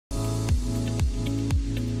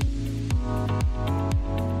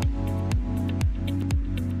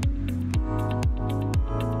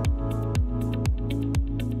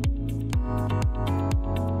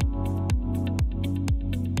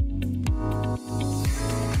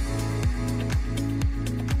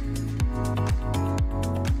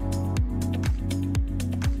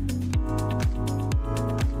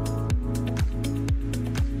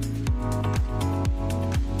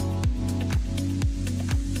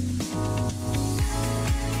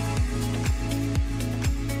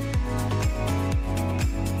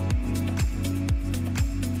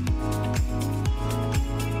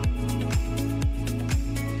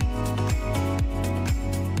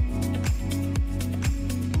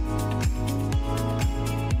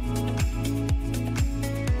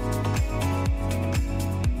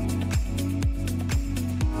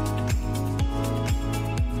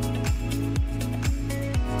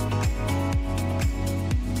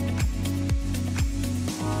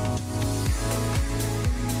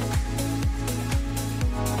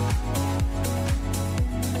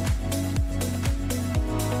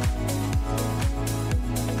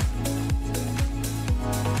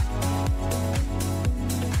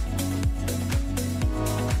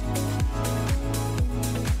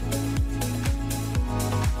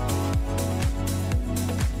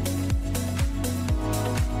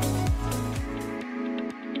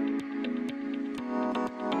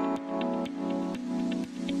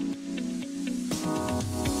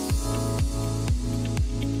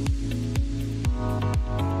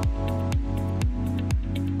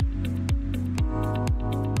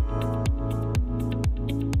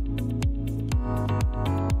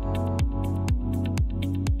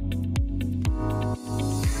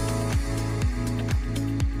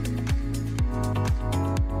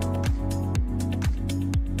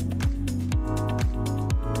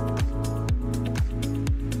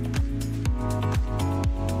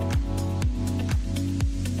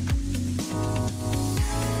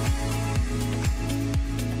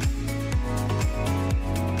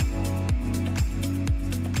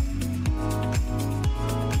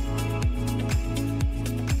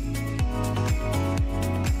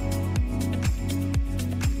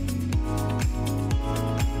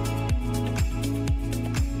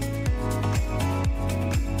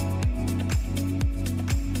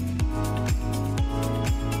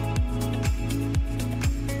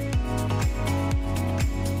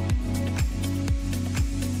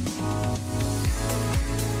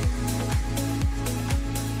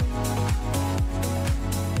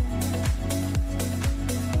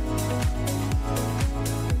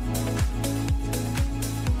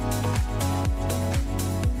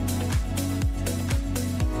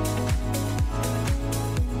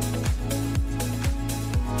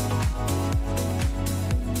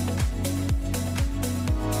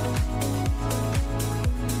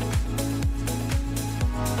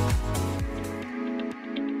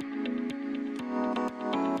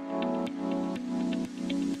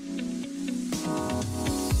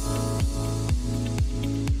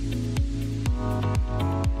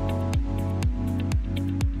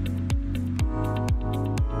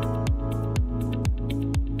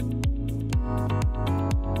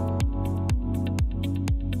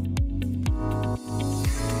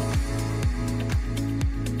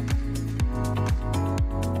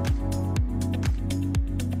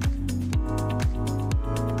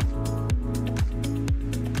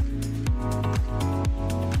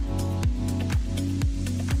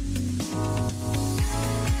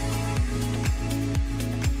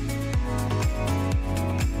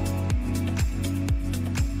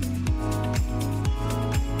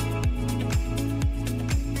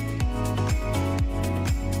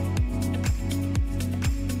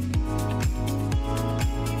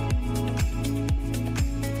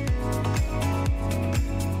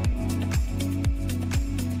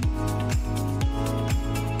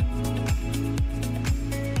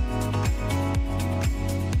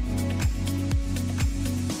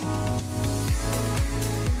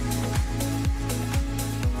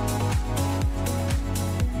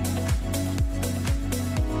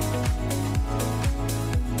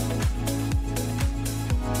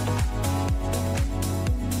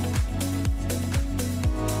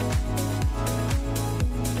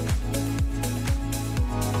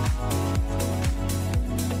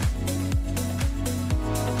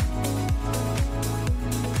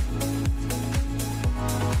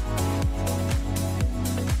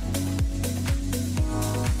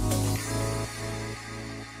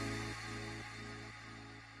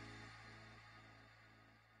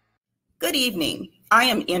Good evening. I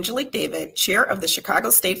am Angelique David, Chair of the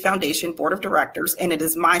Chicago State Foundation Board of Directors, and it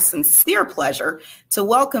is my sincere pleasure to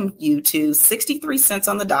welcome you to 63 Cents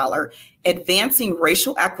on the Dollar, Advancing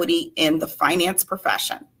Racial Equity in the Finance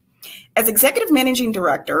Profession. As Executive Managing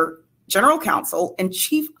Director, General Counsel, and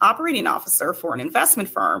Chief Operating Officer for an investment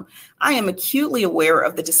firm, I am acutely aware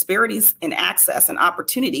of the disparities in access and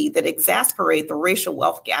opportunity that exacerbate the racial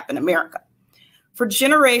wealth gap in America. For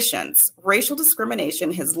generations, racial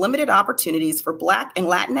discrimination has limited opportunities for Black and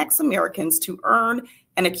Latinx Americans to earn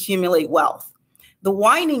and accumulate wealth. The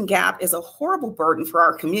widening gap is a horrible burden for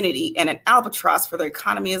our community and an albatross for the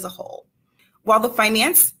economy as a whole. While the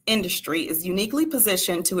finance industry is uniquely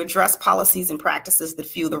positioned to address policies and practices that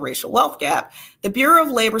fuel the racial wealth gap, the Bureau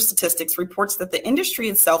of Labor Statistics reports that the industry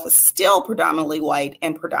itself is still predominantly white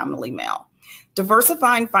and predominantly male.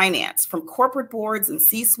 Diversifying finance, from corporate boards and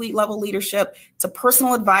C-suite level leadership to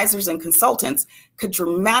personal advisors and consultants, could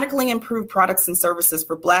dramatically improve products and services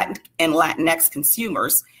for Black and Latinx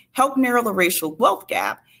consumers, help narrow the racial wealth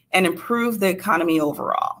gap, and improve the economy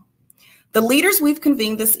overall. The leaders we've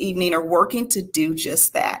convened this evening are working to do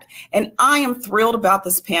just that. And I am thrilled about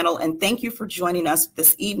this panel, and thank you for joining us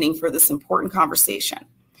this evening for this important conversation.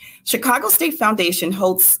 Chicago State Foundation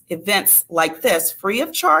holds events like this free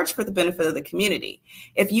of charge for the benefit of the community.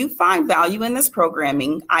 If you find value in this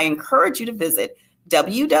programming, I encourage you to visit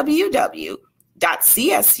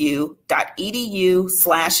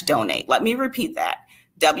www.csu.edu/donate. Let me repeat that,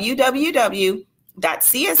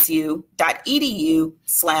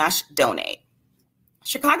 www.csu.edu/donate.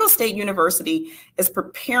 Chicago State University is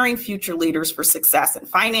preparing future leaders for success in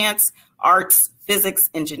finance, arts, physics,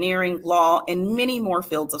 engineering, law, and many more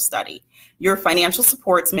fields of study. Your financial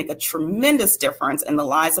supports make a tremendous difference in the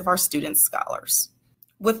lives of our students, scholars.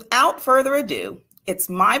 Without further ado, it's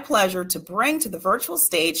my pleasure to bring to the virtual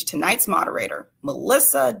stage tonight's moderator,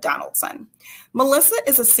 Melissa Donaldson. Melissa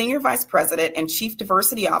is a Senior Vice President and Chief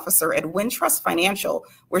Diversity Officer at Wintrust Financial,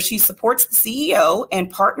 where she supports the CEO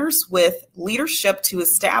and partners with leadership to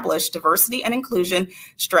establish diversity and inclusion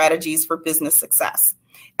strategies for business success.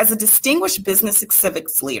 As a distinguished business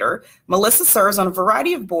civics leader, Melissa serves on a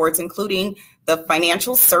variety of boards, including the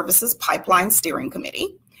Financial Services Pipeline Steering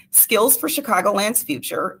Committee, Skills for Chicagoland's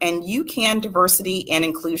Future, and UCAN Diversity and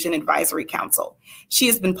Inclusion Advisory Council. She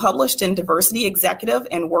has been published in Diversity Executive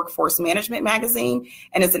and Workforce Management magazine,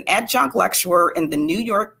 and is an adjunct lecturer in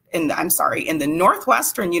the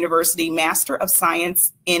Northwestern University Master of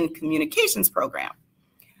Science in Communications program.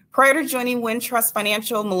 Prior to joining Wintrust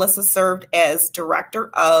Financial, Melissa served as Director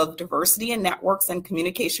of Diversity and Networks and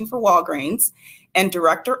Communication for Walgreens and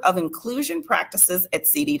Director of Inclusion Practices at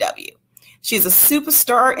CDW. She's a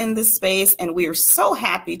superstar in this space, and we are so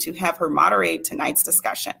happy to have her moderate tonight's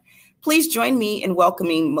discussion. Please join me in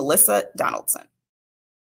welcoming Melissa Donaldson.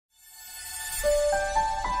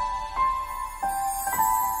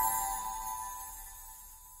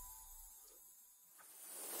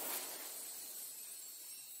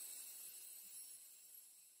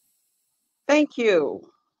 Thank you.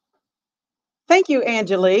 Thank you,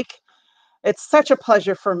 Angelique. It's such a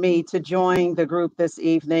pleasure for me to join the group this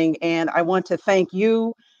evening, and I want to thank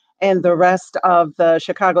you and the rest of the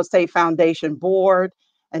Chicago State Foundation Board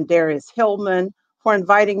and Darius Hillman for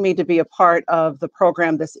inviting me to be a part of the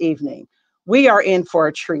program this evening. We are in for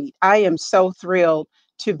a treat. I am so thrilled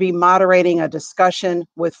to be moderating a discussion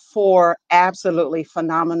with four absolutely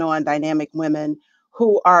phenomenal and dynamic women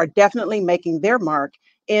who are definitely making their mark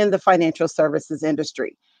in the financial services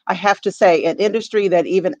industry. I have to say, an industry that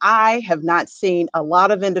even I have not seen a lot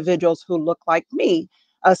of individuals who look like me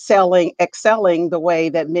excelling the way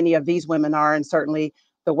that many of these women are, and certainly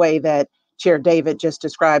the way that Chair David just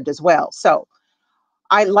described as well. So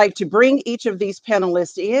I'd like to bring each of these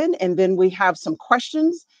panelists in, and then we have some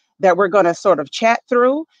questions that we're going to sort of chat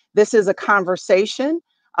through. This is a conversation,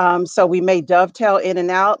 so we may dovetail in and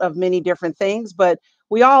out of many different things, but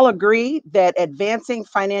we all agree that advancing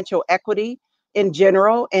financial equity in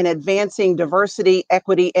general and advancing diversity,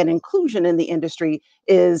 equity, and inclusion in the industry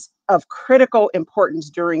is of critical importance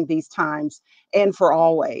during these times and for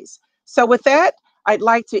always. So with that, I'd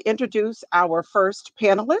like to introduce our first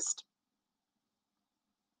panelist,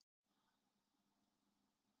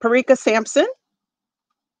 Perika Sampson.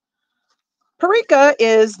 Perika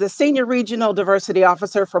is the Senior Regional Diversity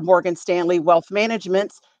Officer for Morgan Stanley Wealth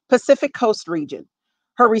Management's Pacific Coast region.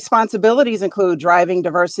 Her responsibilities include driving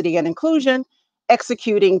diversity and inclusion,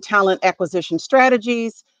 executing talent acquisition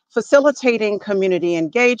strategies, facilitating community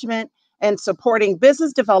engagement, and supporting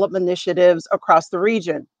business development initiatives across the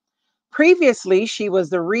region. Previously, she was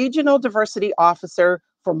the Regional Diversity Officer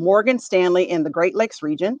for Morgan Stanley in the Great Lakes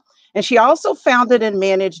region. And she also founded and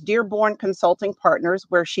managed Dearborn Consulting Partners,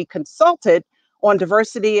 where she consulted on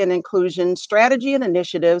diversity and inclusion strategy and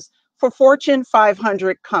initiatives for Fortune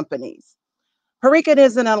 500 companies. Perika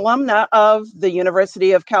is an alumna of the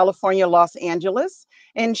University of California, Los Angeles,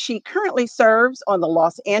 and she currently serves on the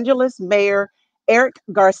Los Angeles Mayor Eric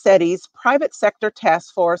Garcetti's Private Sector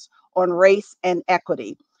Task Force on Race and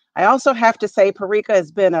Equity. I also have to say Perika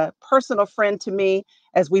has been a personal friend to me,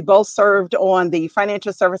 as we both served on the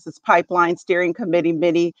Financial Services Pipeline Steering Committee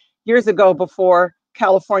many years ago before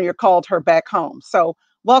California called her back home. So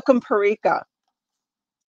welcome, Perika.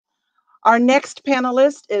 Our next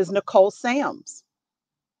panelist is Nicole Sams.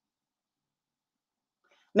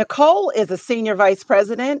 Nicole is a senior vice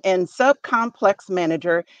president and sub-complex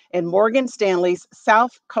manager in Morgan Stanley's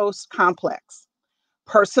South Coast Complex.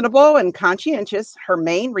 Personable and conscientious, her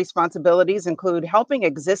main responsibilities include helping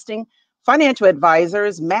existing financial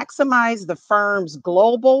advisors maximize the firm's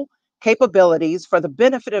global capabilities for the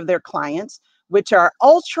benefit of their clients, which are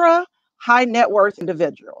ultra high net worth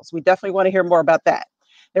individuals. We definitely want to hear more about that.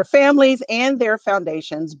 Their families and their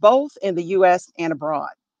foundations, both in the US and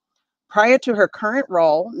abroad. Prior to her current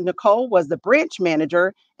role, Nicole was the branch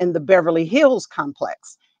manager in the Beverly Hills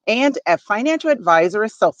complex and a financial advisor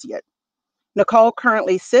associate. Nicole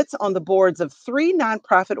currently sits on the boards of 3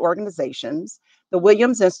 nonprofit organizations, the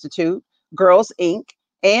Williams Institute, Girls Inc.,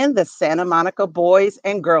 and the Santa Monica Boys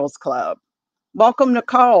and Girls Club. Welcome,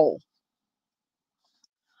 Nicole.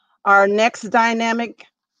 Our next dynamic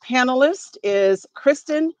panelist is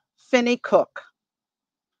Kristin Finney-Cooke.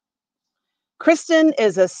 Kristin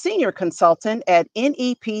is a senior consultant at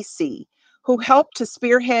NEPC who helped to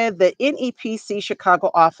spearhead the NEPC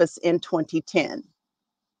Chicago office in 2010.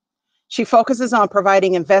 She focuses on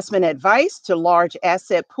providing investment advice to large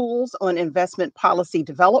asset pools on investment policy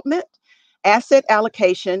development, asset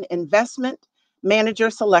allocation, investment manager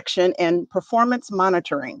selection, and performance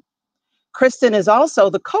monitoring. Kristin is also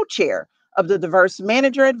the co-chair of the Diverse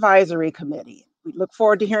Manager Advisory Committee. We look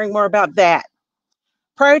forward to hearing more about that.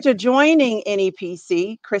 Prior to joining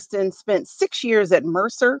NEPC, Kristin spent 6 years at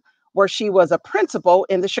Mercer, where she was a principal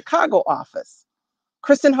in the Chicago office.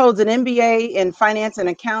 Kristin holds an MBA in Finance and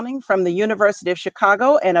Accounting from the University of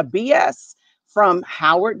Chicago and a BS from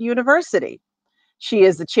Howard University. She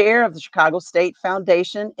is the chair of the Chicago State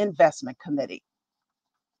Foundation Investment Committee.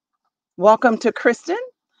 Welcome to Kristin.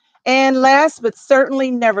 And last but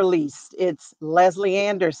certainly never least, it's Leslie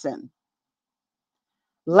Anderson.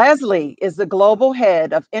 Leslie is the global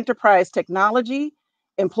head of enterprise technology,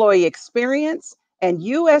 employee experience, and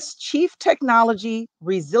U.S. Chief Technology,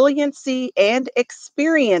 Resiliency, and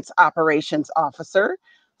Experience Operations Officer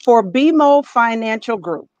for BMO Financial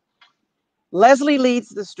Group. Leslie leads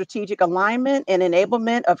the strategic alignment and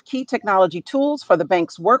enablement of key technology tools for the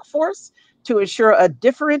bank's workforce to ensure a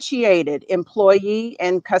differentiated employee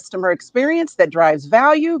and customer experience that drives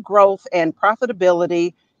value, growth, and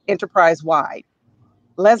profitability enterprise-wide.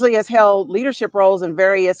 Leslie has held leadership roles in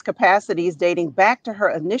various capacities dating back to her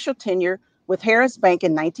initial tenure with Harris Bank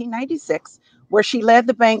in 1996, where she led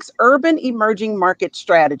the bank's urban emerging market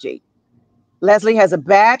strategy. Leslie has a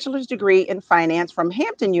bachelor's degree in finance from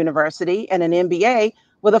Hampton University and an MBA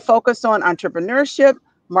with a focus on entrepreneurship,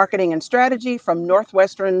 marketing, and strategy from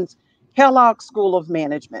Northwestern's Kellogg School of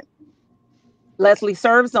Management. Leslie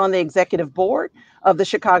serves on the executive board of the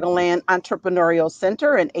Chicagoland Entrepreneurial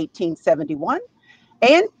Center in 1871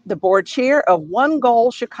 and the board chair of One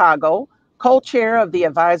Goal Chicago, co-chair of the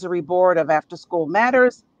advisory board of After School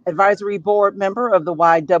Matters, advisory board member of the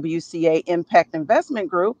YWCA Impact Investment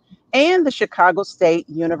Group, and the Chicago State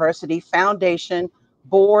University Foundation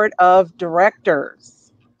Board of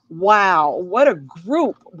Directors. Wow, what a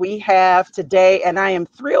group we have today. And I am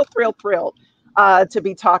thrilled to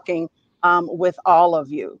be talking with all of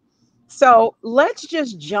you. So let's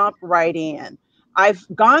just jump right in. I've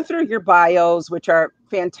gone through your bios, which are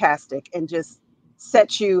fantastic and just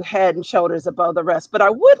set you head and shoulders above the rest. But I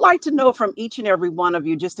would like to know from each and every one of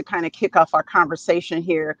you, just to kind of kick off our conversation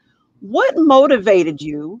here, what motivated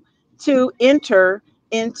you to enter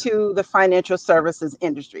into the financial services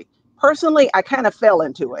industry? Personally, I kind of fell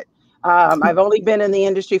into it. I've only been in the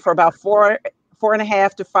industry for about four and a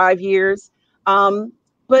half to 5 years.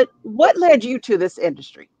 But what led you to this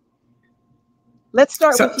industry? Let's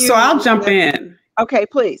start with you. So I'll jump in. Okay,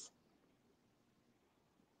 please.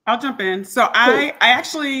 I'll jump in. So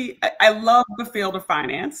I love the field of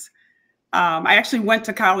finance. I actually went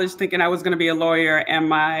to college thinking I was going to be a lawyer, and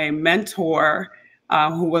my mentor,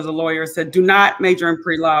 who was a lawyer, said, do not major in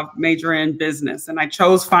pre-law, major in business. And I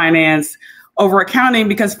chose finance over accounting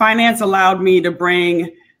because finance allowed me to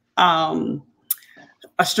bring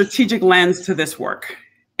a strategic lens to this work.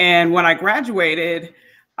 And when I graduated,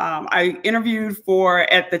 I interviewed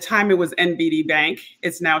for, at the time it was NBD Bank,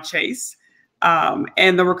 it's now Chase.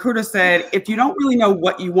 And the recruiter said, if you don't really know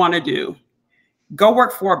what you want to do, go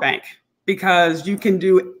work for a bank, because you can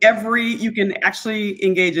do you can actually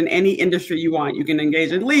engage in any industry you want. You can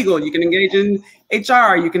engage in legal, you can engage in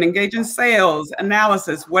HR, you can engage in sales,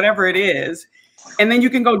 analysis, whatever it is. And then you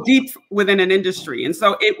can go deep within an industry. And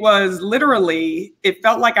so it was literally, it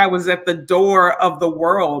felt like I was at the door of the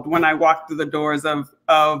world when I walked through the doors of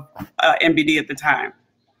NBD at the time.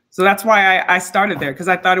 So that's why I started there, because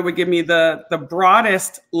I thought it would give me the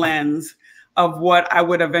broadest lens of what I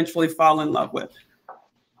would eventually fall in love with.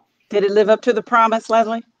 Did it live up to the promise,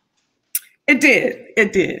 Leslie? It did.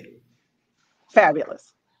 It did.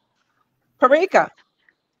 Fabulous. Perika.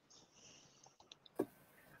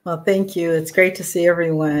 Well, thank you. It's great to see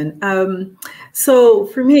everyone. So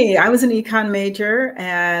for me, I was an econ major,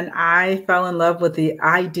 and I fell in love with the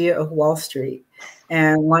idea of Wall Street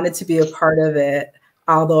and wanted to be a part of it,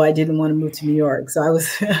 although I didn't want to move to New York. So I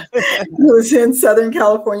was in Southern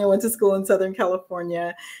California, went to school in Southern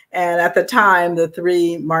California. And at the time, the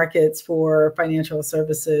three markets for financial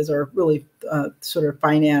services, or really sort of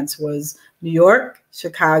finance, was New York,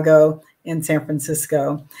 Chicago, in San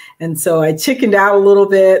Francisco. And so I chickened out a little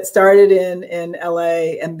bit, started in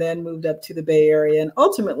LA, and then moved up to the Bay Area, and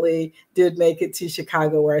ultimately did make it to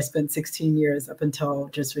Chicago, where I spent 16 years up until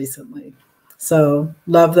just recently. So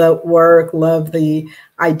love the work, love the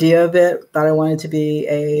idea of it. Thought I wanted to be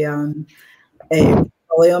a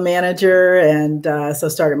portfolio manager, and so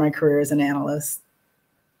started my career as an analyst.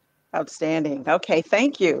 Outstanding. Okay,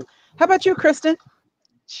 thank you. How about you, Kristin?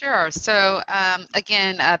 Sure. So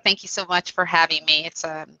again, thank you so much for having me. It's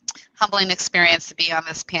a humbling experience to be on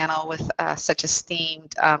this panel with such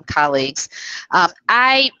esteemed colleagues.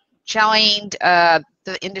 I joined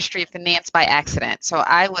the industry of finance by accident. So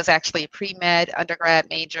I was actually a pre-med undergrad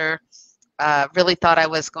major, really thought I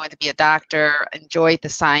was going to be a doctor, enjoyed the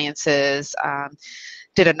sciences,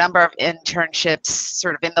 did a number of internships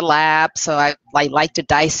sort of in the lab. So I like to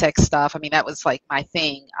dissect stuff. I mean, that was like my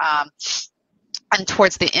thing. And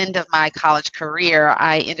towards the end of my college career,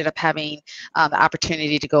 I ended up having the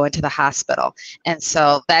opportunity to go into the hospital. And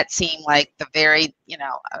so that seemed like the very,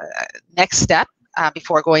 next step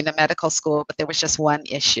before going to medical school. But there was just one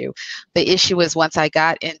issue. The issue was, once I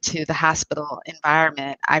got into the hospital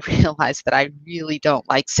environment, I realized that I really don't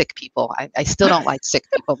like sick people. I still don't like sick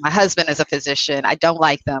people. My husband is a physician. I don't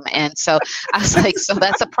like them. And so I was like, so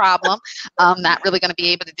that's a problem. I'm not really going to be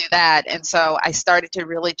able to do that. And so I started to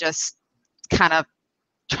really just kind of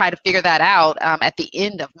try to figure that out at the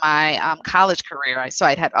end of my college career. So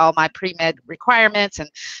I'd had all my pre-med requirements, and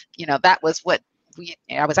that was what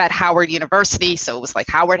I was at Howard University, so it was like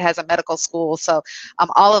Howard has a medical school. So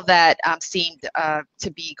all of that seemed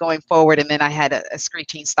to be going forward, and then I had a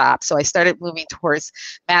screeching stop. So I started moving towards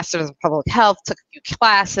Master's of Public Health, took a few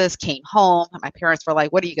classes, came home, and my parents were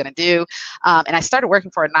like, "What are you going to do?" And I started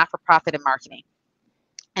working for a not-for-profit in marketing.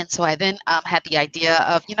 And so I then had the idea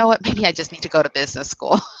of, you know what, maybe I just need to go to business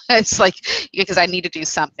school. It's like, because I need to do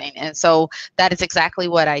something. And so that is exactly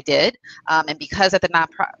what I did. And because at the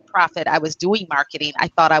nonprofit I was doing marketing, I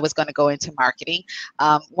thought I was going to go into marketing.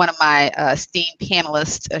 One of my esteemed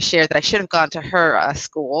panelists shared that I should have gone to her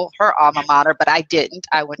school, her alma mater, but I didn't.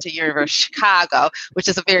 I went to University of Chicago, which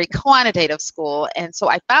is a very quantitative school. And so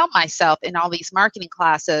I found myself in all these marketing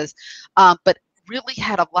classes, but really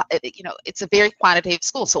had a lot, it's a very quantitative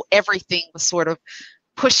school. So everything was sort of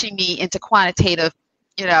pushing me into quantitative,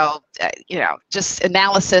 just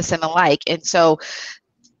analysis and the like. And so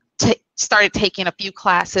started taking a few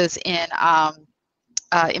classes in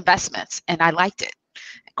investments, and I liked it,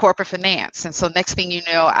 corporate finance. And so next thing you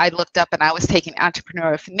know, I looked up and I was taking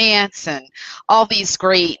entrepreneurial finance and all these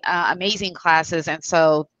great, amazing classes. And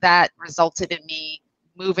so that resulted in me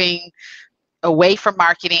moving away from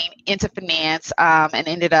marketing into finance, and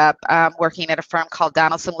ended up working at a firm called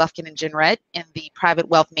Donaldson, Lufkin and Jenrette in the private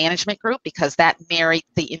wealth management group, because that married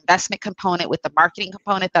the investment component with the marketing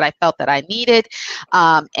component that I felt that I needed.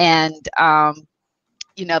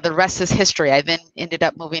 The rest is history. I then ended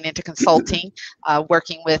up moving into consulting,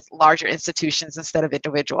 working with larger institutions instead of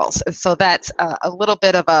individuals. So that's a little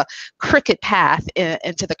bit of a cricket path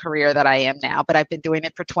into the career that I am now, but I've been doing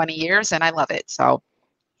it for 20 years and I love it. So.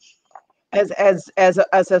 As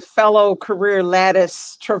a fellow career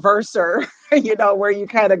lattice traverser, where you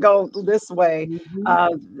kind of go this way,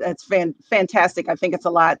 that's fantastic. I think it's a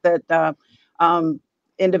lot that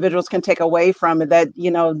individuals can take away from it, that,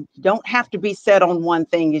 don't have to be set on one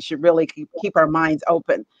thing. You should really keep our minds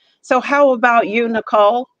open. So how about you,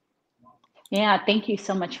 Nicole? Yeah, thank you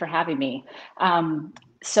so much for having me.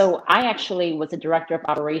 So I actually was a director of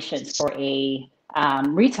operations for a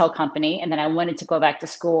retail company, and then I wanted to go back to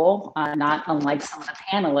school, not unlike some of the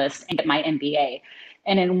panelists, and get my MBA.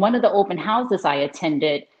 And in one of the open houses I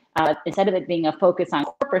attended, instead of it being a focus on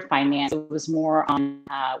corporate finance, it was more on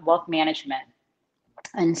wealth management.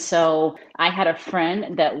 And so I had a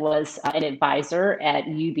friend that was an advisor at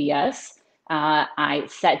UBS. I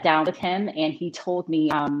sat down with him and he told me,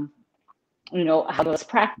 how those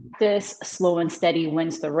practice, slow and steady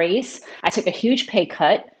wins the race. I took a huge pay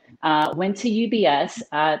cut, went to UBS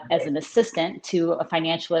as an assistant to a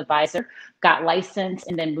financial advisor, got licensed,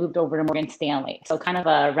 and then moved over to Morgan Stanley. So kind of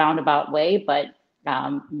a roundabout way, but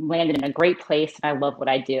landed in a great place. And I love what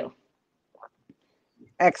I do.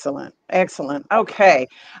 Excellent. Excellent. Okay.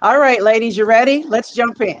 All right, ladies, you ready? Let's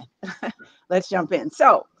jump in. Let's jump in.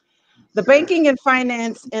 So the banking and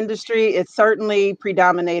finance industry is certainly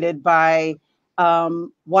predominated by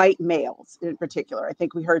white males in particular. I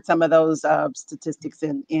think we heard some of those statistics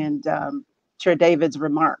in Chair David's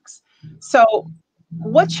remarks. So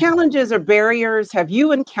what challenges or barriers have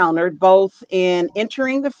you encountered both in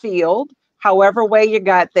entering the field, however way you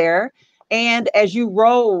got there, and as you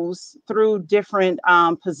rose through different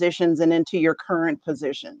positions and into your current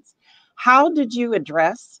positions? How did you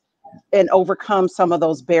address and overcome some of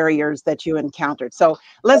those barriers that you encountered? So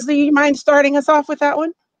Leslie, you mind starting us off with that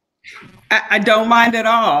one? I don't mind at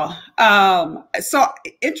all. So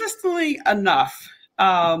interestingly enough,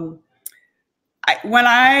 I'm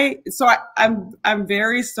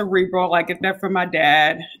very cerebral. I get that from my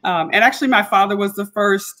dad. And actually my father was the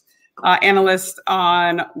first analyst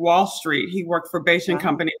on Wall Street. He worked for Bayesian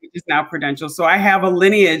Company, which is now Prudential. So I have a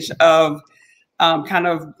lineage of kind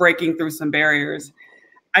of breaking through some barriers.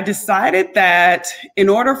 I decided that in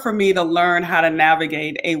order for me to learn how to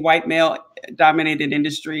navigate a white male dominated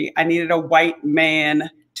industry, I needed a white man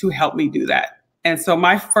to help me do that. And so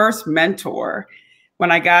my first mentor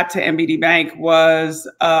when I got to MBD Bank was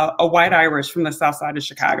a white Irish from the South Side of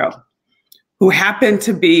Chicago who happened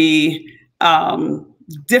to be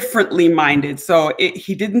differently minded. So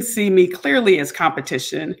he didn't see me clearly as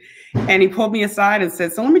competition. And he pulled me aside and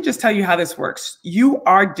said, so let me just tell you how this works. You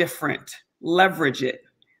are different. Leverage it.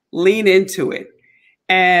 Lean into it.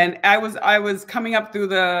 And I was coming up through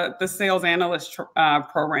the sales analyst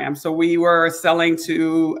program. So we were selling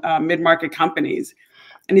to mid-market companies.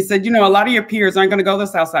 And he said, a lot of your peers aren't going to go to the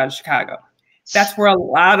South Side of Chicago. That's where a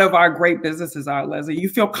lot of our great businesses are, Leslie. You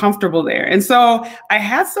feel comfortable there. And so I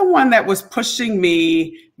had someone that was pushing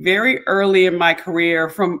me very early in my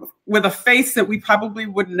career with a face that we probably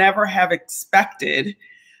would never have expected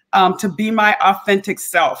to be my authentic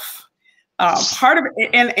self. Part of it,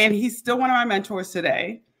 and he's still one of my mentors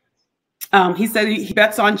today. He said he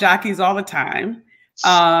bets on jockeys all the time.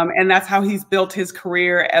 And that's how he's built his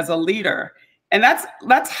career as a leader. And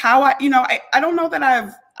that's how I don't know that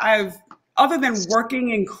I've other than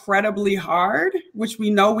working incredibly hard, which we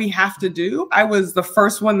know we have to do. I was the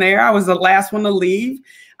first one there. I was the last one to leave.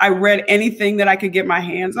 I read anything that I could get my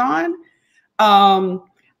hands on.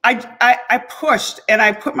 I pushed and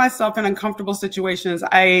I put myself in uncomfortable situations.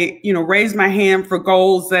 I, raised my hand for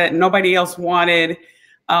goals that nobody else wanted.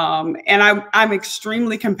 And I'm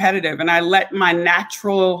extremely competitive, and I let my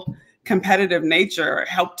natural competitive nature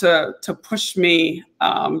help to push me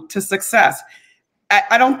to success.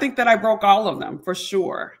 I don't think that I broke all of them for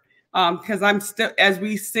sure. Because I'm still, as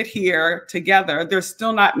we sit here together, there's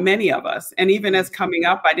still not many of us. And even as coming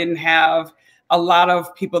up, I didn't have a lot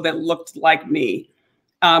of people that looked like me.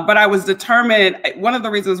 But I was determined. One of the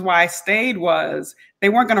reasons why I stayed was they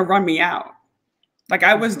weren't going to run me out. Like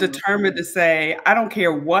I was determined to say, I don't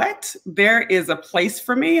care what, there is a place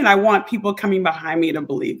for me. And I want people coming behind me to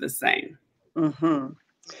believe the same. Mm-hmm.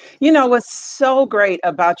 What's so great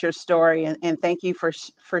about your story, and thank you for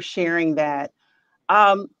sharing that,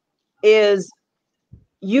 is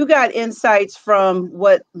you got insights from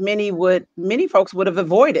what many folks would have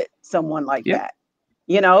avoided someone like that.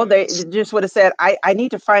 They just would have said, I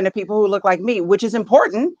need to find the people who look like me, which is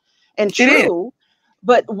important and true.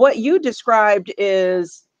 But what you described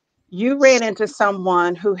is you ran into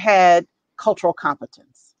someone who had cultural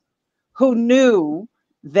competence, who knew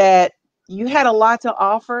that you had a lot to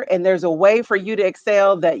offer and there's a way for you to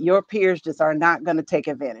excel that your peers just are not going to take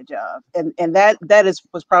advantage of. And that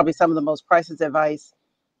was probably some of the most priceless advice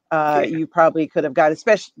you probably could have got,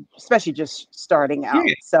 especially just starting out.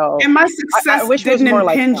 So, and my success didn't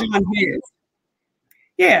impinge on his.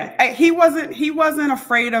 Yeah, he wasn't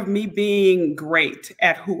afraid of me being great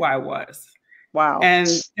at who I was. Wow, and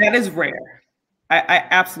that is rare. I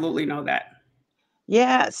absolutely know that.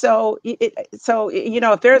 Yeah. So,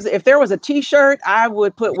 if there was a T-shirt, I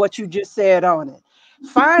would put what you just said on it.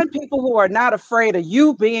 Find people who are not afraid of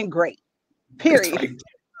you being great. That's Period. right.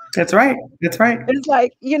 That's right. That's right. It's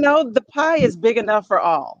like, the pie is big enough for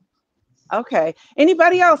all. Okay.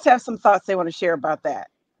 Anybody else have some thoughts they want to share about that?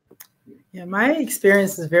 Yeah, my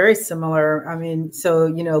experience is very similar. I mean, so,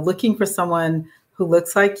 looking for someone who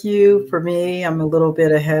looks like you, for me, I'm a little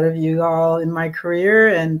bit ahead of you all in my career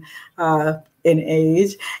and in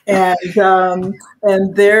age. And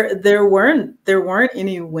there weren't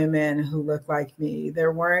any women who looked like me.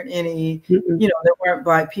 There weren't any, there weren't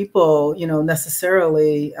Black people,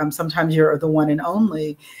 necessarily. Sometimes you're the one and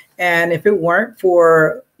only. And if it weren't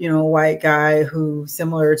for, a white guy who,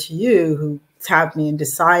 similar to you, who tapped me and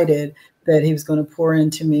decided that he was going to pour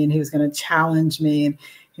into me and he was going to challenge me and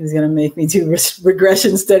he was going to make me do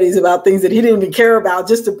regression studies about things that he didn't even care about,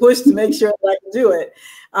 just to push to make sure that I could do it.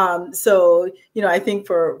 So, I think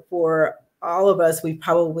for all of us, we've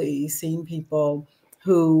probably seen people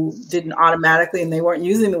who didn't automatically, and they weren't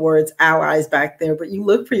using the words allies back there, but you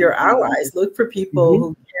look for your allies, look for people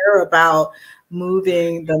who care about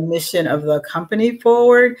moving the mission of the company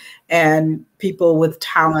forward and people with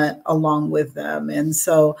talent along with them. And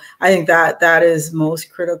so I think that is most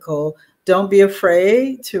critical. Don't be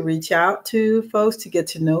afraid to reach out to folks, to get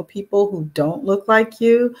to know people who don't look like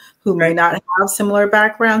you, who may not have similar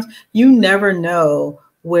backgrounds. You never know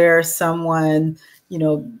where someone,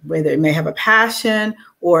 whether it may have a passion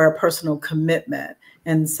or a personal commitment.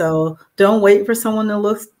 And so don't wait for someone that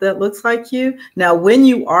looks like you. Now, when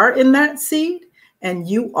you are in that seat and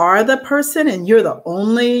you are the person and you're the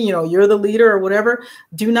only, you're the leader or whatever,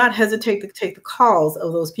 do not hesitate to take the calls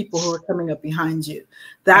of those people who are coming up behind you.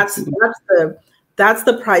 That's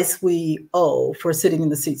the price we owe for sitting in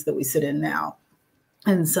the seats that we sit in now.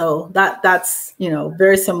 And so that's,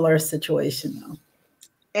 very similar situation though.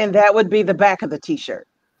 And that would be the back of the T-shirt.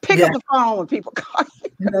 Pick up the phone when people call you.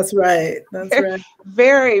 That's right. That's right.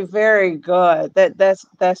 Very, very good.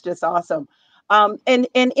 That's just awesome. And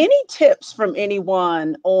any tips from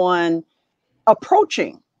anyone on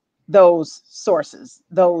approaching those sources,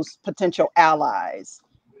 those potential allies?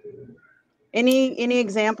 Any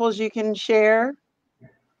examples you can share?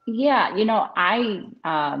 Yeah, I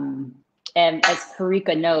and as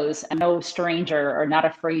Perika knows, I'm no stranger or not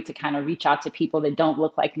afraid to kind of reach out to people that don't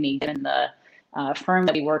look like me in the firm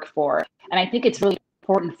that we work for. And I think it's really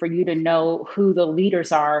important for you to know who the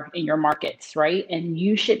leaders are in your markets, right? And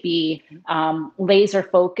you should be laser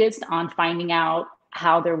focused on finding out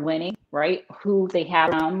how they're winning, right? Who they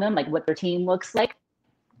have around them, like what their team looks like.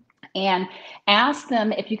 And ask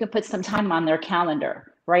them if you could put some time on their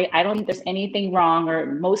calendar, right? I don't think there's anything wrong, or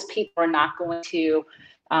most people are not going to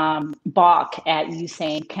balk at you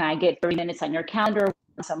saying, can I get 30 minutes on your calendar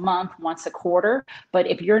once a month, once a quarter? But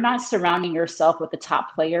if you're not surrounding yourself with the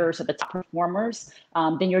top players or the top performers,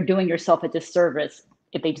 then you're doing yourself a disservice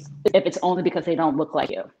if it's only because they don't look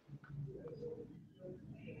like you.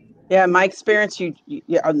 Yeah, in my experience, too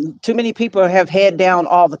many people have head down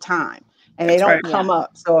all the time, and they don't come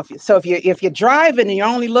up. So if you're driving and you're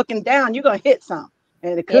only looking down, you're gonna hit something,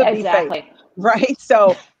 and it could be fatal, right?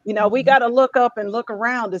 So we got to look up and look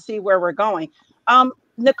around to see where we're going.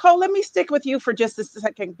 Nicole, let me stick with you for just a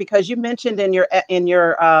second, because you mentioned in your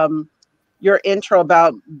intro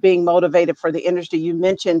about being motivated for the industry. You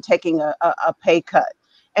mentioned taking a pay cut,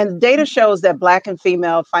 and data shows that Black and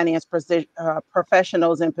female finance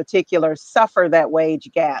professionals in particular suffer that wage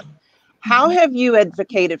gap. How have you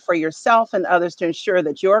advocated for yourself and others to ensure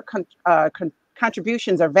that your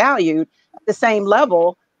contributions are valued at the same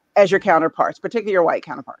level as your counterparts, particularly your white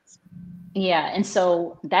counterparts? Yeah, and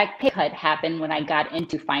so that pay cut happened when I got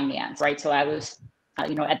into finance, right? So I was,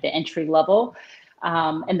 at the entry level.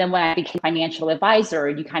 And then when I became financial advisor,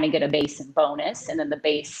 you kind of get a base and bonus, and then the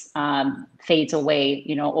base fades away,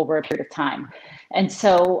 over a period of time. And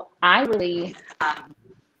so I really,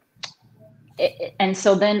 and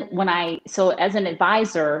so then so as an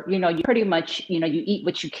advisor, you pretty much, you eat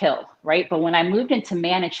what you kill, right? But when I moved into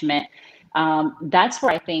management, that's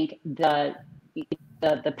where I think the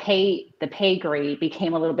pay grade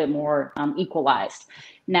became a little bit more equalized.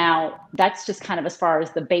 Now, that's just kind of as far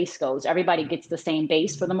as the base goes. Everybody gets the same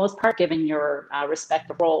base for the most part, given your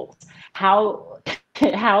respective roles. How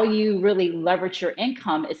you really leverage your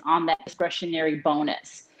income is on that discretionary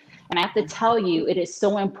bonus. And I have to tell you, it is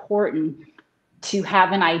so important to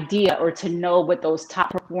have an idea or to know what those top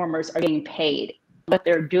performers are getting paid, what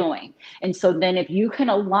they're doing. And so then if you can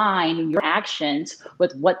align your actions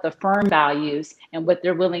with what the firm values and what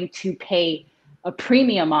they're willing to pay a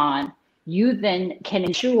premium on, you then can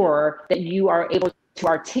ensure that you are able to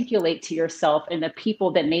articulate to yourself and the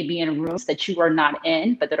people that may be in rooms that you are not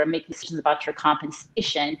in, but that are making decisions about your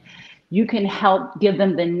compensation, you can help give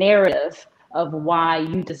them the narrative of why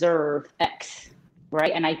you deserve X,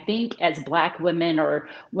 right? And I think as Black women or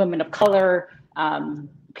women of color,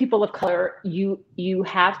 people of color, you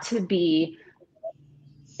have to be,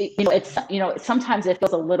 sometimes it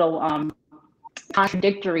feels a little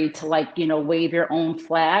contradictory to wave your own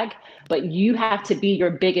flag, but you have to be your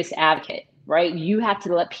biggest advocate, right? You have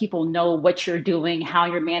to let people know what you're doing, how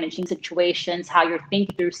you're managing situations, how you're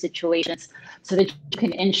thinking through situations, so that you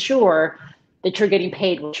can ensure that you're getting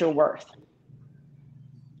paid what you're worth.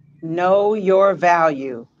 Know your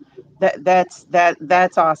value.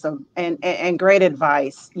 That's awesome and great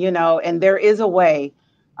advice. And there is a way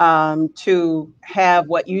to have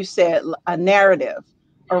what you said, a narrative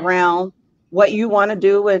around what you want to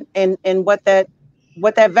do and what that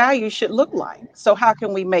value should look like. So how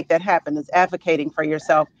can we make that happen? It's advocating for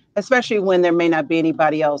yourself, especially when there may not be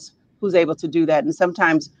anybody else who's able to do that. And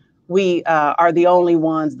sometimes we are the only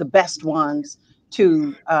ones, the best ones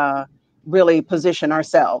to really position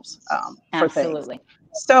ourselves for things.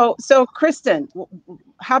 So Kristin,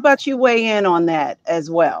 how about you weigh in on that as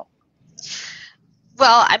well?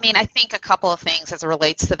 Well, I mean, I think a couple of things as it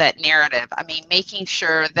relates to that narrative. I mean, making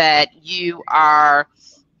sure that you are,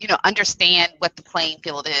 understand what the playing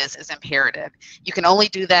field is imperative. You can only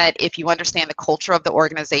do that if you understand the culture of the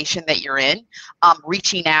organization that you're in,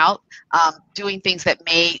 reaching out, doing things that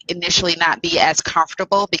may initially not be as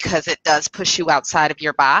comfortable because it does push you outside of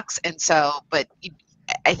your box. And so,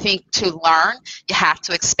 I think to learn, you have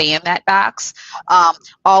to expand that box.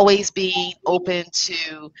 Always being open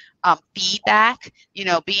to feedback,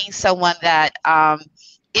 being someone that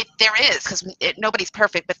if there is, because nobody's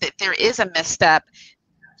perfect, but if there is a misstep,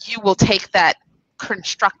 you will take that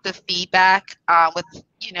constructive feedback with,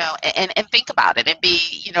 and think about it and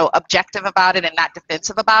be, objective about it and not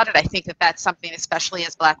defensive about it. I think that that's something, especially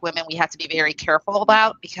as Black women, we have to be very careful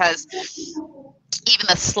about, because even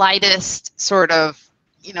the slightest sort of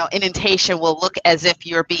indentation will look as if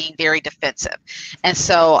you're being very defensive. And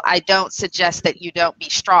so I don't suggest that you don't be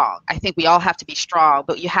strong. I think we all have to be strong,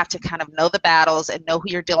 but you have to kind of know the battles and know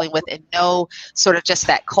who you're dealing with and know sort of just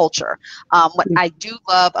that culture. What I do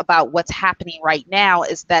love about what's happening right now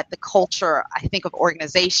is that the culture, I think, of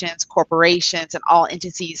organizations, corporations, and all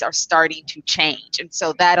entities are starting to change. And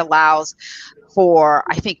so that allows for,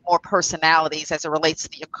 I think, more personalities as it relates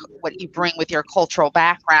to what you bring with your cultural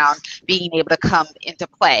background being able to come into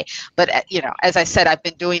play. But, as I said, I've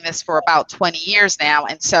been doing this for about 20 years now.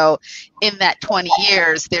 And so in that 20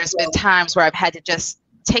 years, there's been times where I've had to just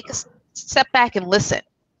take a step back and listen,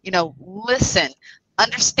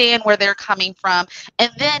 understand where they're coming from,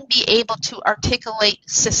 and then be able to articulate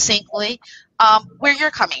succinctly where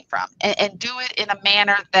you're coming from, and do it in a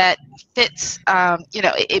manner that fits.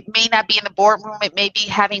 It may not be in the boardroom. It may be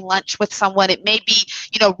having lunch with someone. It may be,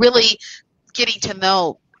 really getting to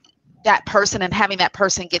know that person and having that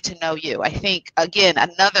person get to know you. I think, again,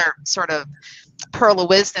 another sort of pearl of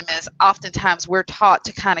wisdom is oftentimes we're taught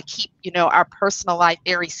to kind of keep, our personal life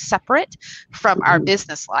very separate from our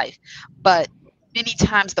business life. But many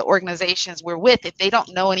times the organizations we're with, if they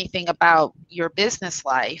don't know anything about your business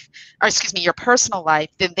life, or your personal life,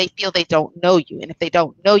 then they feel they don't know you. And if they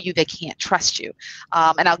don't know you, they can't trust you.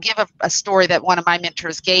 And I'll give a story that one of my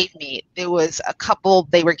mentors gave me. There was a couple,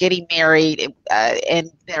 they were getting married,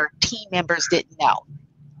 and their team members didn't know.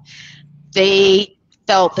 They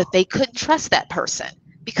felt that they couldn't trust that person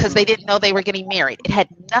because they didn't know they were getting married. It had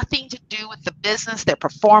nothing to do with the business, their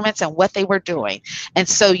performance, and what they were doing. And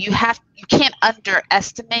so you can't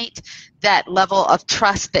underestimate that level of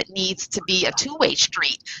trust that needs to be a two-way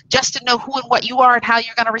street, just to know who and what you are and how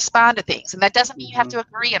you're going to respond to things. And that doesn't mean you have to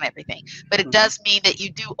agree on everything, but it does mean that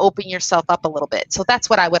you do open yourself up a little bit. So that's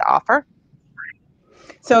what I would offer.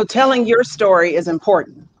 So telling your story is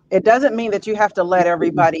important. It doesn't mean that you have to let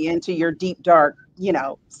everybody into your deep, dark,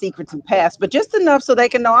 secrets and past, but just enough so they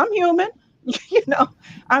can know I'm human.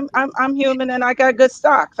 I'm human and I got good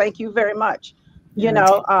stock. Thank you very much.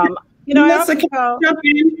 Melissa, can I jump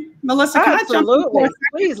in? Melissa, can absolutely.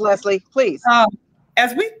 Please, Leslie, please.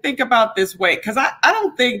 As we think about this weight, because I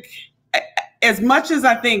don't think, as much as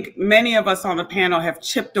I think many of us on the panel have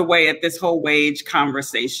chipped away at this whole wage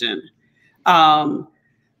conversation,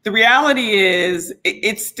 the reality is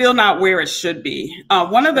it's still not where it should be.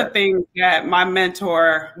 One of the things that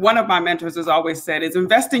one of my mentors has always said is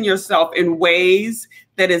invest in yourself in ways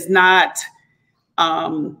that is not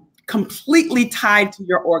completely tied to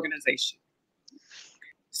your organization.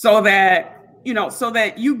 So that so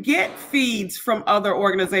that you get feeds from other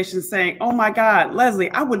organizations saying, oh my God,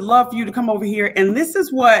 Leslie, I would love for you to come over here. And this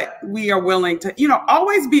is what we are willing to,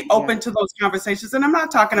 always be open to those conversations. And I'm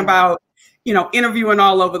not talking about, interviewing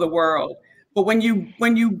all over the world, but when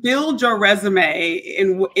you build your resume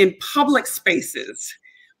in public spaces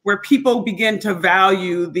where people begin to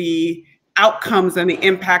value the outcomes and the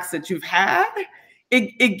impacts that you've had,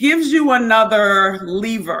 it gives you another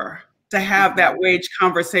lever to have that wage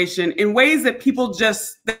conversation in ways that people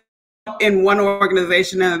just in one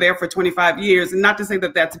organization and are there for 25 years. And not to say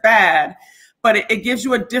that that's bad, but it gives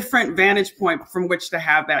you a different vantage point from which to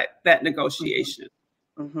have that negotiation.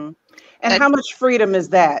 Mm-hmm. And how much freedom is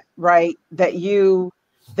that, right? That you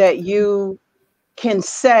can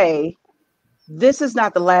say, this is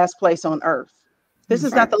not the last place on earth. This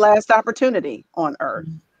is not the last opportunity on earth,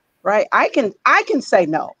 right? I can say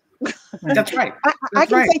no. That's right. I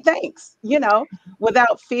can say thanks,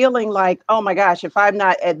 without feeling like, oh my gosh, if I'm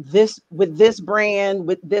not with this brand,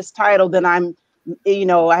 with this title, then I'm,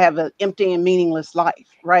 I have an empty and meaningless life,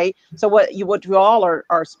 right? So what you all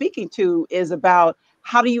are speaking to is about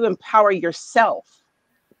how do you empower yourself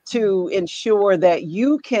to ensure that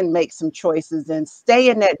you can make some choices and stay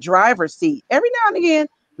in that driver's seat. Every now and again,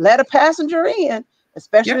 let a passenger in,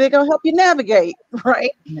 especially they're going to help you navigate,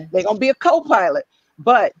 right? They're going to be a co-pilot,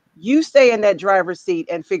 but you stay in that driver's seat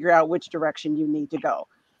and figure out which direction you need to go.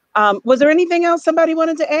 Was there anything else somebody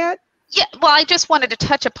wanted to add? Yeah, well, I just wanted to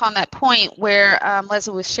touch upon that point where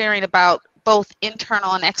Leslie was sharing about both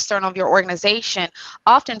internal and external of your organization.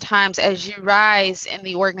 Oftentimes, as you rise in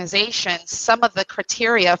the organization, some of the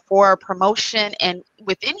criteria for promotion and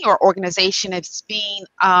within your organization is being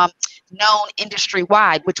known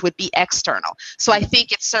industry-wide, which would be external. So I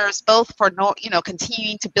think it serves both for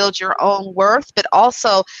continuing to build your own worth, but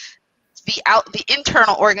also the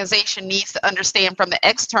internal organization needs to understand from the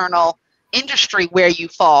external industry where you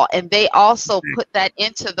fall, and they also put that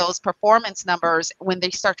into those performance numbers when they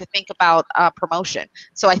start to think about promotion.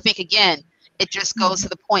 So I think, again, it just goes to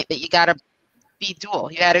the point that you got to be dual.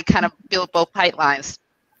 You got to kind of build both pipelines.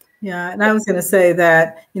 Yeah, and I was going to say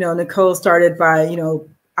that, Nicole started by,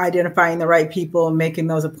 identifying the right people and making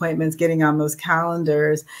those appointments, getting on those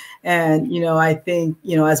calendars. And, I think,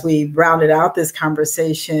 as we rounded out this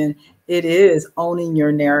conversation, it is owning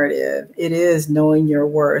your narrative. It is knowing your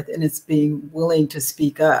worth, and it's being willing to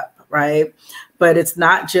speak up, right? But it's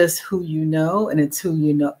not just who you know, and it's who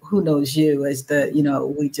knows you, as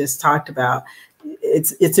we just talked about.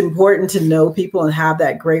 It's important to know people and have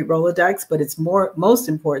that great Rolodex, but it's most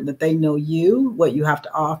important that they know you, what you have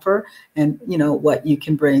to offer, and what you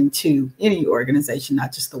can bring to any organization,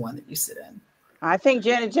 not just the one that you sit in. I think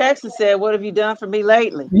Janet Jackson said, "What have you done for me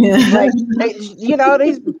lately?" Yeah. Like,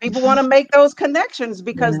 these people want to make those connections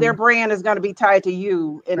because their brand is going to be tied to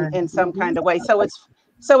you in some kind of way. So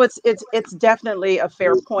it's definitely a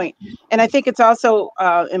fair point. And I think it's also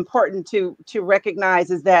important to recognize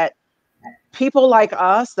is that people like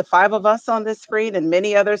us, the 5 of us on this screen, and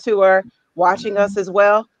many others who are watching us as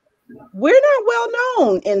well, we're not well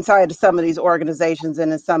known inside of some of these organizations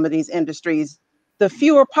and in some of these industries. The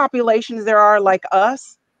fewer populations there are like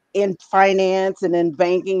us in finance and in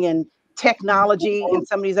banking and technology and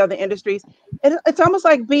some of these other industries, it's almost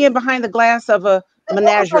like being behind the glass of a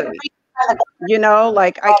menagerie.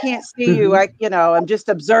 Like I can't see you. I'm just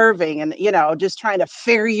observing and, just trying to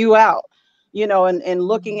figure you out, and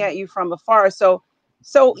looking at you from afar. So,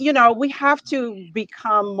 we have to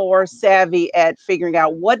become more savvy at figuring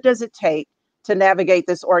out what does it take to navigate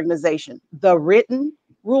this organization, the written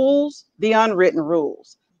rules, the unwritten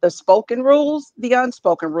rules, the spoken rules, the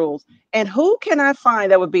unspoken rules, and who can I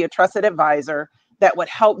find that would be a trusted advisor that would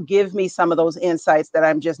help give me some of those insights that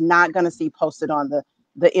I'm just not going to see posted on the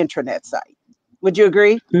intranet site. Would you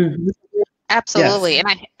agree? Mm-hmm. Absolutely. Yes.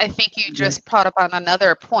 And I think you just brought up on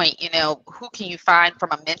another point, who can you find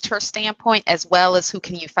from a mentor standpoint, as well as who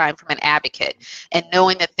can you find from an advocate, and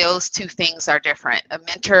knowing that those two things are different. A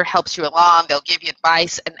mentor helps you along. They'll give you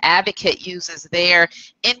advice. An advocate uses their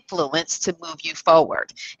influence to move you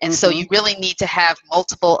forward. And so you really need to have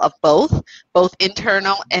multiple of both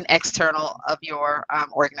internal and external of your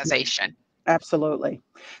organization. Absolutely.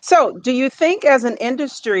 So do you think as an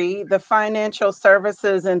industry, the financial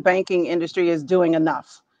services and banking industry is doing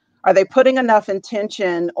enough? Are they putting enough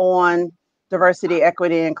intention on diversity,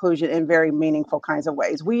 equity, and inclusion in very meaningful kinds of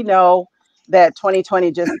ways? We know that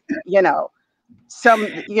 2020 just,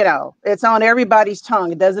 it's on everybody's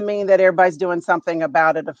tongue. It doesn't mean that everybody's doing something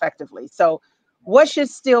about it effectively. So what should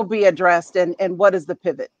still be addressed, and what is the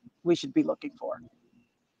pivot we should be looking for?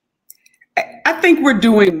 I think we're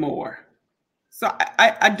doing more. So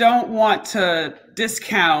I don't want to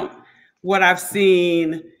discount what I've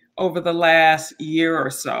seen over the last year or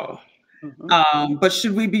so. But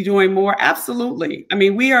should we be doing more? Absolutely. I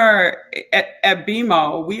mean, we are at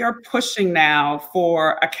BMO, we are pushing now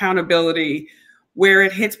for accountability where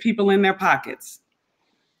it hits people in their pockets.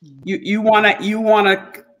 You want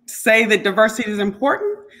to say that diversity is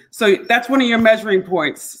important. So that's one of your measuring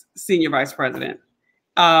points, Senior Vice President.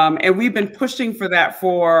 And we've been pushing for that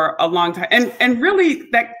for a long time. And really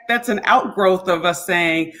that's an outgrowth of us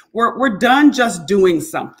saying we're done just doing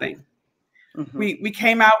something. We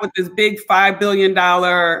came out with this big $5 billion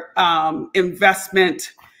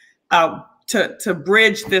investment to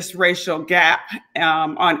bridge this racial gap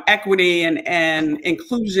on equity and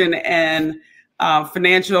inclusion and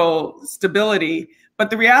financial stability. But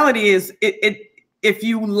the reality is, if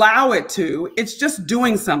you allow it to, it's just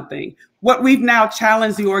doing something. What we've now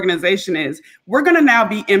challenged the organization is we're going to now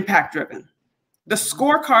be impact driven. The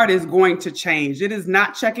scorecard is going to change. It is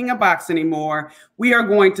not checking a box anymore. We are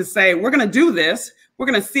going to say, we're going to do this. We're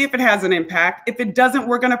going to see if it has an impact. If it doesn't,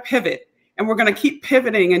 we're going to pivot. And we're going to keep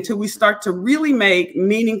pivoting until we start to really make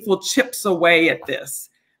meaningful chips away at this.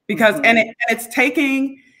 Because, and it's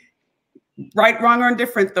taking, right, wrong, or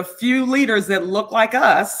indifferent, the few leaders that look like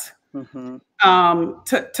us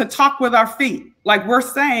to talk with our feet. Like we're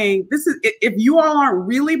saying, this is, if you all aren't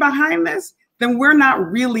really behind this, then we're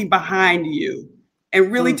not really behind you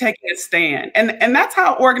and really taking a stand. And that's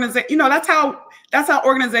how that's how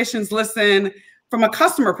organizations listen from a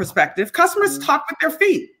customer perspective. Customers talk with their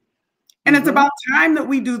feet. And it's about time that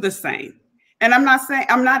we do the same. And I'm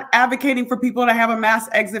not advocating for people to have a mass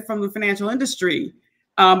exit from the financial industry.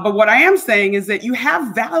 But what I am saying is that you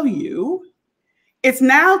have value. It's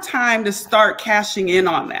now time to start cashing in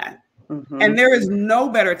on that. And there is no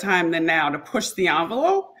better time than now to push the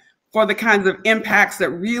envelope for the kinds of impacts that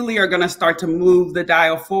really are going to start to move the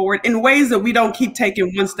dial forward in ways that we don't keep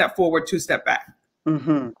taking one step forward, two step back.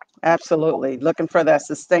 Absolutely. Looking for that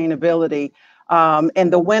sustainability.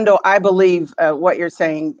 And the window, I believe what you're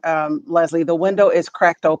saying, Leslie, the window is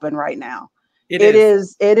cracked open right now. It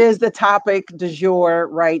is the topic du jour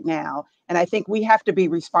right now. And I think we have to be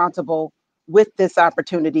responsible with this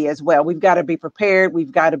opportunity as well. We've got to be prepared.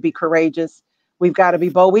 We've got to be courageous. We've got to be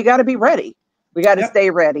bold. We got to be ready. We got to stay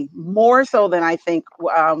ready, more so than I think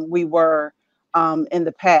we were in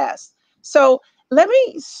the past. So let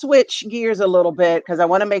me switch gears a little bit, because I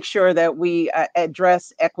want to make sure that we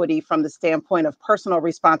address equity from the standpoint of personal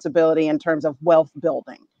responsibility in terms of wealth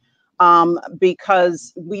building.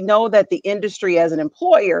 Because we know that the industry as an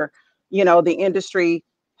employer, the industry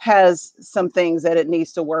has some things that it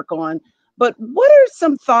needs to work on. But what are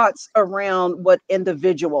some thoughts around what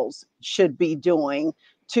individuals should be doing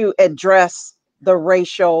to address the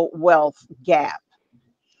racial wealth gap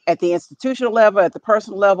at the institutional level, at the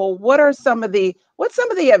personal level? What's some of the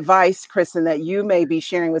advice, Kristin, that you may be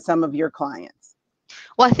sharing with some of your clients?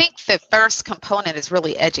 Well, I think the first component is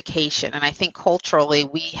really education. And I think culturally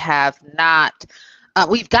we have not,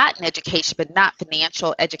 we've gotten education, but not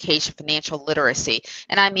financial education, financial literacy.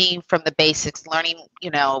 And I mean, from the basics, learning,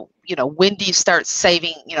 when do you start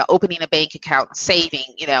saving, opening a bank account, saving,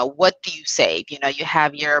 what do you save? You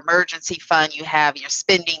have your emergency fund, you have your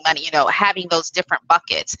spending money, having those different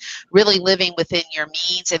buckets, really living within your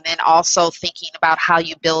means, and then also thinking about how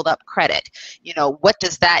you build up credit. What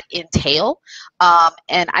does that entail?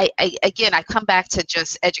 And I come back to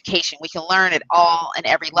just education. We can learn at all and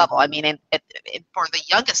every level. I mean, and for the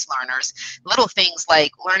youngest learners, little things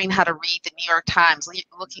like learning how to read the New York Times,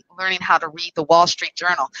 learning how to read the Wall Street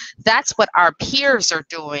Journal. That's what our peers are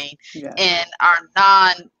doing in our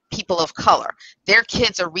non-people of color. Their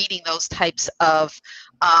kids are reading those types of,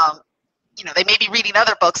 they may be reading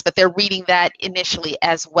other books, but they're reading that initially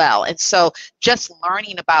as well. And so just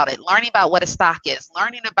learning about it, learning about what a stock is,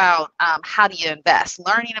 learning about how do you invest,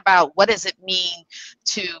 learning about what does it mean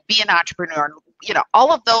to be an entrepreneur,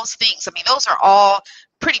 all of those things. I mean, those are all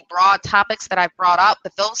pretty broad topics that I've brought up,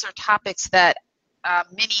 but those are topics that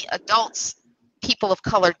many adults, people of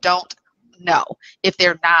color, don't know if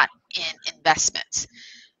they're not in investments.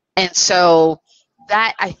 And so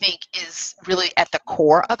that, I think, is really at the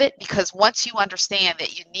core of it, because once you understand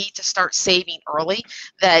that you need to start saving early,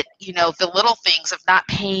 that, the little things of not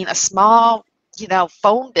paying a small,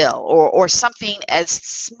 phone bill or something as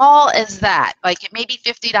small as that, like it may be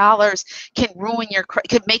 $50, can ruin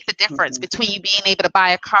could make the difference between you being able to buy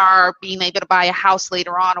a car, being able to buy a house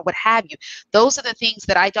later on, or what have you. Those are the things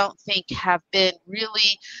that I don't think have been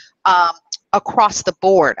really across the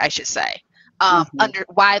board, I should say.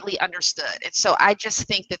 widely understood. And so I just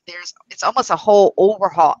think that it's almost a whole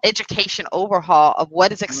overhaul, education overhaul of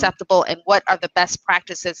what is acceptable and what are the best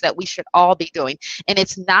practices that we should all be doing. And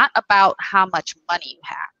it's not about how much money you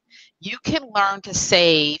have. You can learn to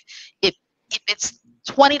save. If it's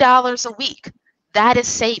 $20 a week, that is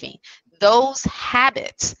saving. Those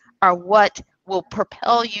habits are what will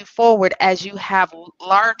propel you forward as you have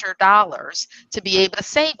larger dollars to be able to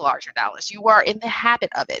save larger dollars. You are in the habit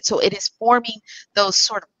of it. So it is forming those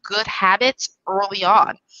sort of good habits early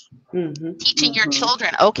on. Teaching your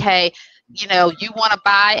children, okay, you want to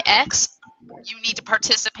buy X, you need to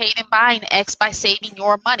participate in buying X by saving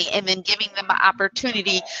your money, and then giving them an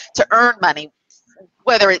opportunity to earn money,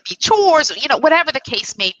 whether it be chores, whatever the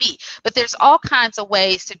case may be. But there's all kinds of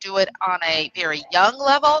ways to do it on a very young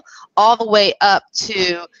level, all the way up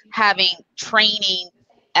to having training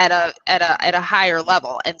at a higher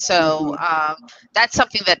level. And so that's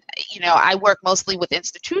something that, I work mostly with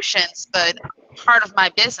institutions, but part of my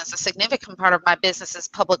business, a significant part of my business, is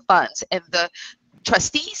public funds. And the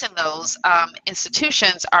trustees in those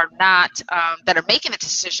institutions are not, that are making the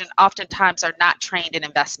decision, oftentimes are not trained in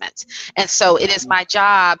investments. And so it is my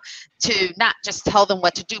job to not just tell them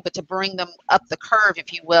what to do, but to bring them up the curve,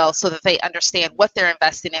 if you will, so that they understand what they're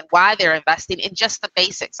investing in, why they're investing in, just the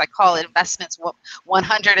basics. I call it Investments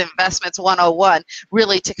 100, Investments 101,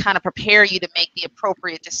 really to kind of prepare you to make the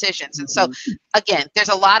appropriate decisions. And so, again, there's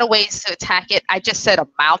a lot of ways to attack it. I just said a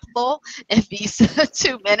mouthful in these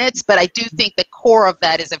 2 minutes, but I do think the core of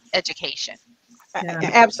that is education. Yeah.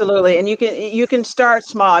 Absolutely. And you can start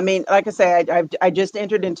small. I mean, like I say, I just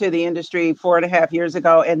entered into the industry 4.5 years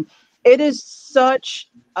ago, and it is such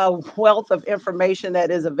a wealth of information that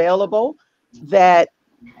is available that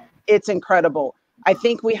it's incredible. I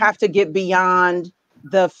think we have to get beyond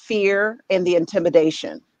the fear and the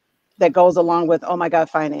intimidation that goes along with, oh my God,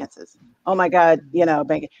 finances. Oh my God,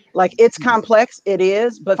 banking. Like, it's complex, it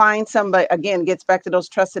is, but find somebody, again, gets back to those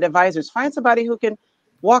trusted advisors. Find somebody who can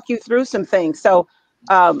walk you through some things. So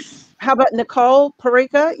how about Nicole,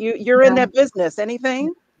 Perika? You're in that business.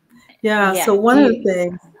 Anything? Yeah. So one of the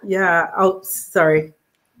things, oh, sorry.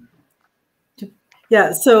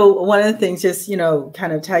 Yeah. So one of the things, just,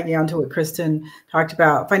 kind of tagging on to what Kristin talked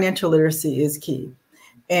about, financial literacy is key.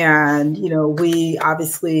 And, we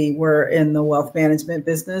obviously were in the wealth management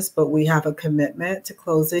business, but we have a commitment to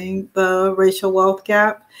closing the racial wealth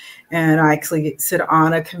gap. And I actually sit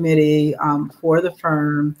on a committee for the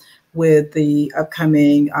firm with the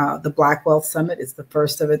upcoming, the Black Wealth Summit. It's the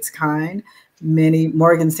first of its kind.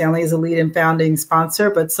 Morgan Stanley is a lead and founding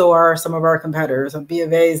sponsor, but so are some of our competitors. B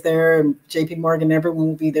of A is there, and JP Morgan, everyone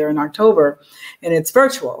will be there in October, and it's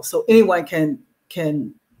virtual. So anyone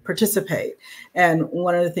can participate. And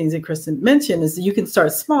one of the things that Kristin mentioned is that you can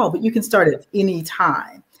start small, but you can start at any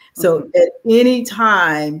time. So at any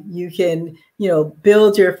time you can,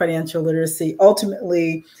 build your financial literacy,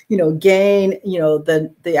 ultimately, gain,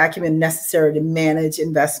 the acumen necessary to manage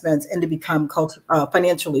investments and to become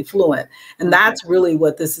financially fluent. And that's really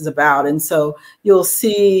what this is about. And so you'll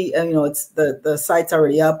see, it's the site's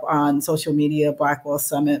already up on social media, Black Wealth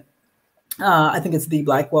Summit. I think it's the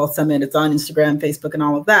Black Wealth Summit. It's on Instagram, Facebook, and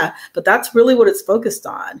all of that. But that's really what it's focused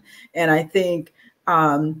on. And I think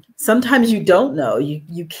sometimes you don't know,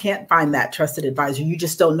 you can't find that trusted advisor. You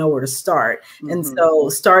just don't know where to start. And so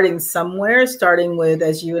starting somewhere, starting with,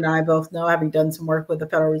 as you and I both know, having done some work with the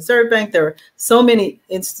Federal Reserve Bank, there are so many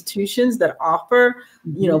institutions that offer,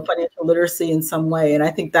 financial literacy in some way. And I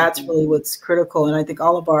think that's really what's critical. And I think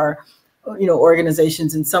all of our,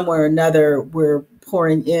 organizations in some way or another, we're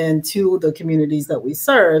pouring into the communities that we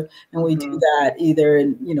serve. And we do that either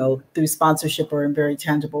in, through sponsorship or in very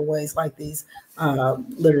tangible ways like these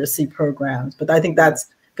literacy programs. But I think that's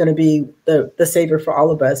going to be the savior for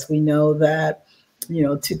all of us. We know that,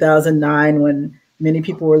 2009, when many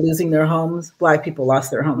people were losing their homes, Black people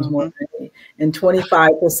lost their homes more than any. And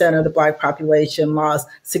 25% of the Black population lost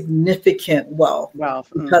significant wealth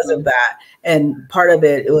because of that. And part of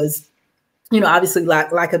it was, obviously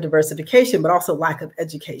lack of diversification, but also lack of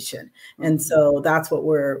education. And so that's what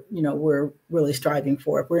we're really striving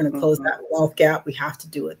for. If we're going to close that wealth gap, we have to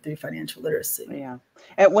do it through financial literacy. Yeah.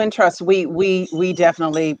 At Wintrust, we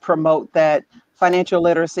definitely promote that financial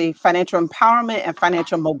literacy, financial empowerment, and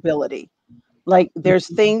financial mobility. Like,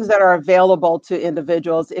 there's things that are available to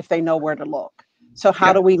individuals if they know where to look. So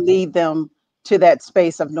how do we lead them to that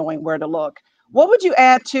space of knowing where to look? What would you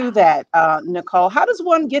add to that, Nicole? How does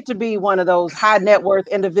one get to be one of those high net worth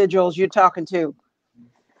individuals you're talking to?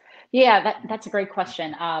 Yeah, that's a great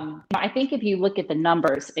question. I think if you look at the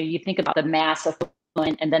numbers, if you think about the mass of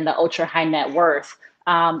and then the ultra high net worth,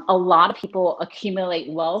 a lot of people accumulate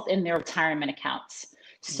wealth in their retirement accounts.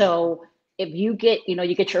 So if you get,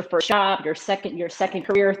 you get your first job, your second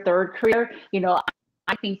career, third career,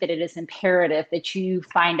 I think that it is imperative that you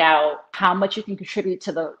find out how much you can contribute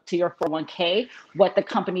to your 401k, what the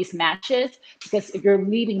company's match is, because if you're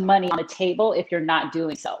leaving money on the table if you're not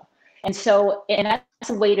doing so. And that's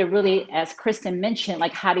a way to really, as Kristin mentioned,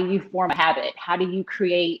 like, how do you form a habit? How do you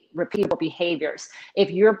create repeatable behaviors? If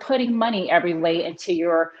you're putting money every way into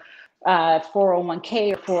your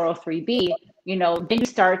 401k or 403b, then you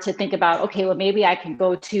start to think about, okay, well, maybe I can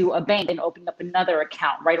go to a bank and open up another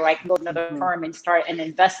account, right? Or I can go to another firm and start an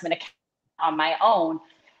investment account on my own.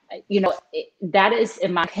 That is,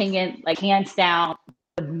 in my opinion, like, hands down,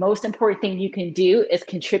 the most important thing you can do is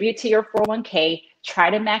contribute to your 401k,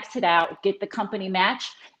 try to max it out, get the company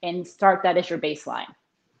match, and start that as your baseline.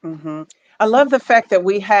 I love the fact that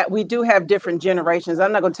we do have different generations.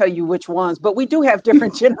 I'm not going to tell you which ones, but we do have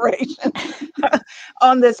different generations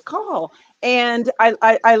on this call. And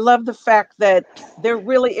I love the fact that there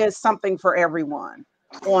really is something for everyone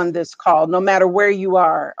on this call. No matter where you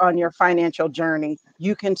are on your financial journey,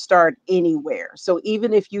 you can start anywhere. So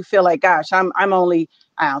even if you feel like, gosh, I'm only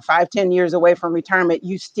 5-10 years away from retirement,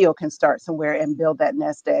 you still can start somewhere and build that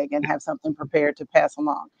nest egg and have something prepared to pass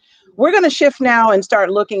along. We're going to shift now and start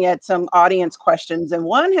looking at some audience questions. And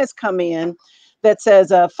one has come in that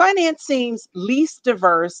says, finance seems least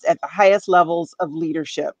diverse at the highest levels of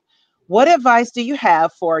leadership. What advice do you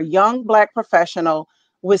have for a young Black professional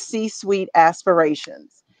with C-suite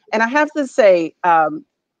aspirations? And I have to say, and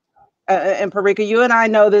Perika, you and I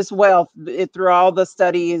know this well through all the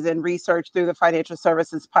studies and research through the Financial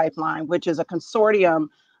Services Pipeline, which is a consortium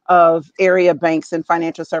of area banks and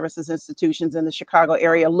financial services institutions in the Chicago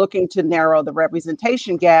area looking to narrow the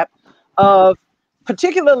representation gap of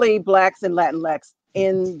particularly Blacks and Latinx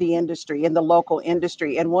in the industry, in the local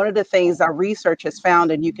industry. And one of the things our research has found,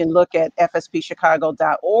 and you can look at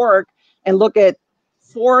fspchicago.org and look at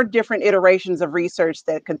 4 different iterations of research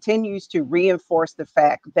that continues to reinforce the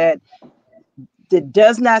fact that there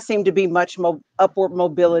does not seem to be much upward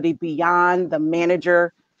mobility beyond the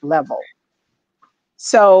manager level.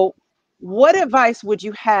 So what advice would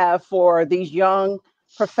you have for these young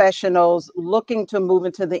professionals looking to move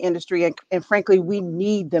into the industry? And frankly, we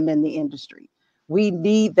need them in the industry. We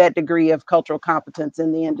need that degree of cultural competence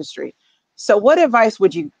in the industry. So what advice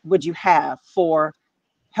would you have for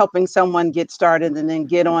helping someone get started and then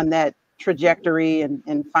get on that trajectory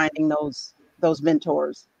and finding those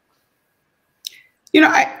mentors?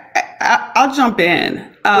 I'll jump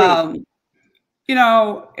in.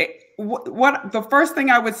 What the first thing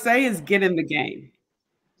I would say is get in the game.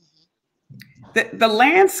 The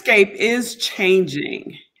landscape is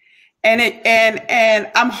changing,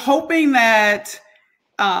 and I'm hoping that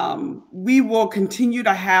we will continue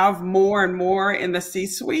to have more and more in the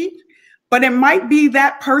C-suite. But it might be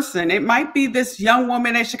that person. It might be this young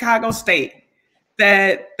woman at Chicago State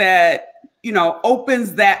that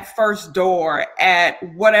opens that first door at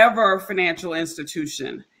whatever financial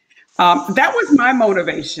institution. That was my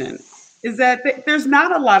motivation, is that there's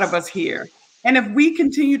not a lot of us here. And if we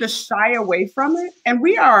continue to shy away from it, and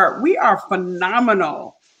we are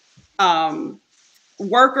phenomenal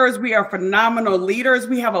workers, we are phenomenal leaders,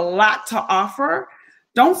 we have a lot to offer.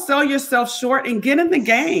 Don't sell yourself short and get in the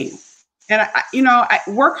game. And I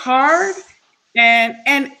work hard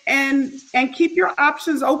and keep your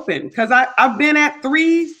options open, because I've been at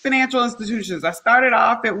 3 financial institutions. I started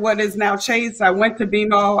off at what is now Chase. I went to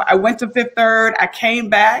BMO. I went to Fifth Third. I came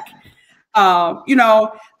back. I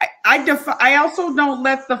also don't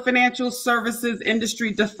let the financial services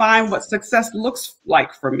industry define what success looks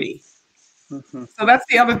like for me. So that's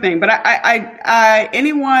the other thing. But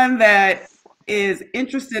anyone that is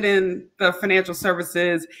interested in the financial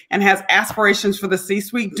services and has aspirations for the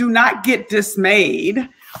C-suite, do not get dismayed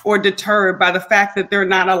or deterred by the fact that there are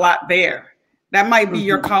not a lot there. That might be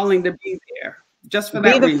your calling to be there, just for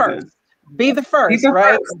that reason. Be the first,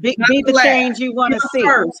 right? Be the change you want to see,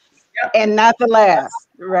 and not the last,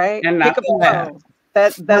 right? And not the last.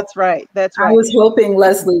 That's right. That's right. I was hoping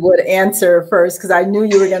Leslie would answer first, because I knew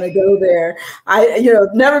you were going to go there.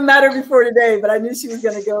 Never met her before today, but I knew she was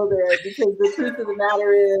going to go there, because the truth of the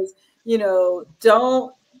matter is,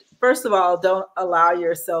 first of all, don't allow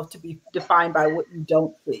yourself to be defined by what you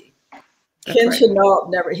don't see. Ken Chenault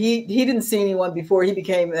he didn't see anyone before he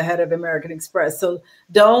became the head of American Express. So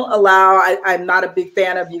don't allow, I'm not a big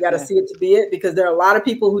fan of you got to see it to be it, because there are a lot of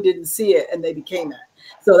people who didn't see it and they became it.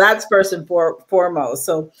 So that's first and foremost.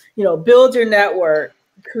 So, build your network,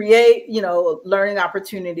 create, learning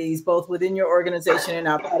opportunities both within your organization and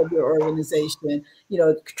outside of your organization.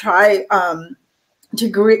 Try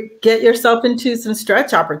to get yourself into some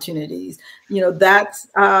stretch opportunities. That's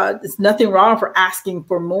there's nothing wrong for asking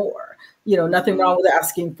for more. Nothing wrong with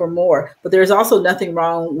asking for more, but there's also nothing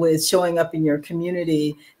wrong with showing up in your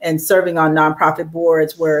community and serving on nonprofit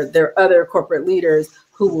boards where there are other corporate leaders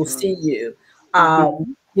who will see you.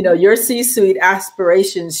 Your C-suite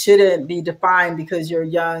aspirations shouldn't be defined because you're a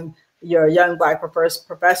young Black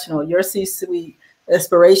professional. Your C-suite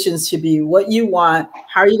aspirations should be what you want,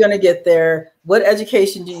 how are you going to get there, what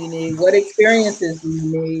education do you need, what experiences do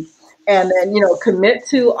you need, and then commit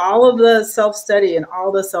to all of the self-study and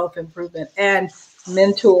all the self-improvement and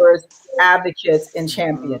mentors, advocates, and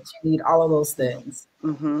champions. You need all of those things.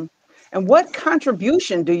 And what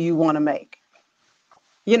contribution do you want to make?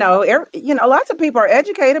 Lots of people are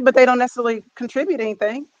educated, but they don't necessarily contribute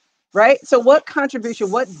anything, right? So what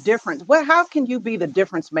contribution, what difference, how can you be the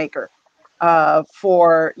difference maker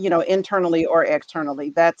for, internally or externally?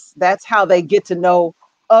 That's how they get to know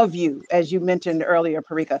of you, as you mentioned earlier,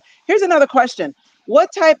 Perika. Here's another question.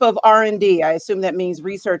 What type of R&D, I assume that means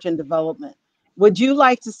research and development, would you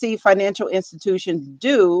like to see financial institutions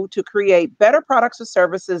do to create better products or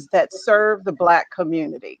services that serve the Black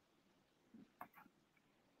community?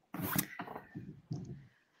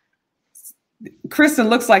 Kristin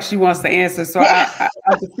looks like she wants to answer, so I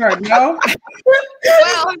defer. No?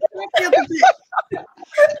 Well,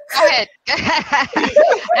 go ahead.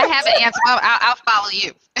 I have an answer. I'll follow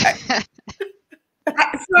you.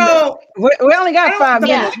 So we only got 5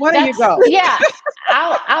 minutes. Why don't you go? Yeah,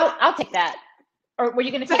 I'll take that. Or were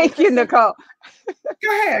you going to take Thank you, Nicole.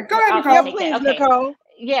 Go ahead, Nicole. Yeah, please, okay. Nicole.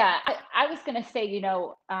 Yeah, I was going to say,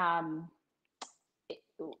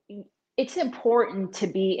 it's important to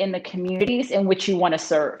be in the communities in which you want to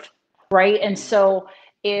serve, right? And so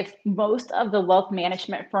if most of the wealth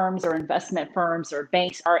management firms or investment firms or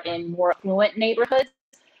banks are in more affluent neighborhoods,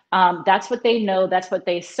 that's what they know, that's what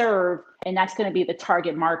they serve, and that's going to be the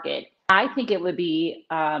target market. I think it would be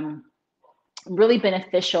really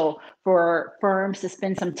beneficial for firms to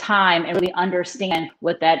spend some time and really understand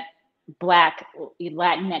what that Black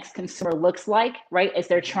Latinx consumer looks like, right? As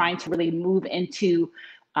they're trying to really move into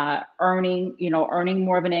earning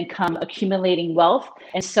more of an income, accumulating wealth.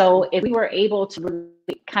 And so if we were able to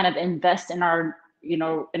really kind of invest in our, in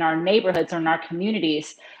our neighborhoods or in our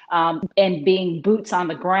communities, and being boots on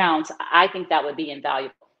the ground, I think that would be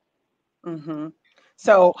invaluable.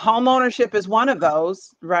 So home ownership is one of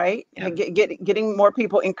those, right? Yeah. Getting more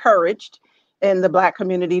people encouraged in the Black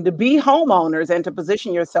community to be homeowners and to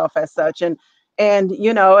position yourself as such. And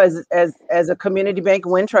as a community bank,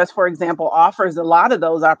 Wintrust, for example, offers a lot of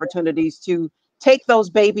those opportunities to take those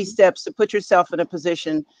baby steps to put yourself in a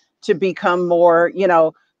position to become more,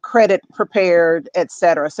 credit prepared, et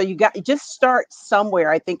cetera. So just start somewhere,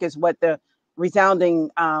 I think, is what the resounding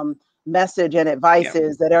message and advice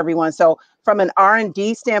is that everyone. So from an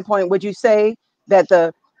R&D standpoint, would you say that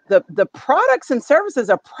the products and services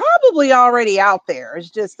are probably already out there? It's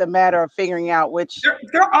just a matter of figuring out which.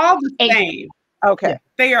 They're all the same. Okay.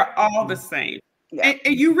 They are all the same. Yeah.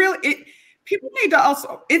 And you really, people need to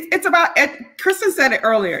also, it's about, Kristin said it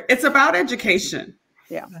earlier, it's about education.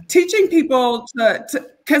 Yeah. Teaching people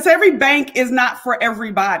because every bank is not for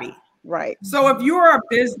everybody. Right. So if you are a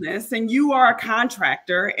business and you are a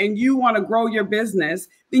contractor and you want to grow your business,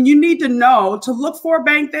 then you need to know to look for a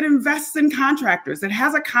bank that invests in contractors, that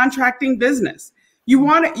has a contracting business. We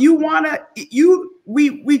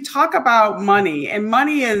talk about money, and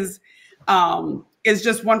money is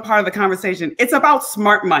just one part of the conversation. It's about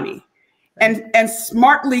smart money and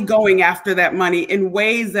smartly going after that money in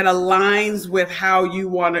ways that aligns with how you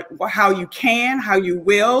want it, how you can, how you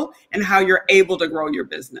will, and how you're able to grow your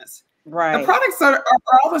business. Right. The products are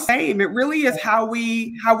all the same. It really is how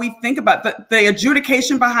we think about the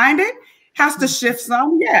adjudication behind it has to shift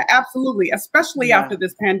some. Yeah, absolutely. Especially after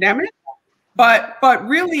this pandemic. But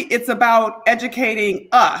really it's about educating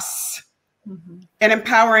us and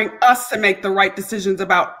empowering us to make the right decisions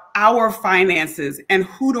about our finances and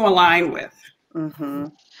who to align with.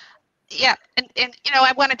 Yeah, and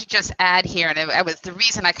I wanted to just add here, and the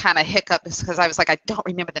reason I kind of hiccup is because I was like, I don't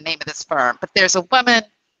remember the name of this firm, but there's a woman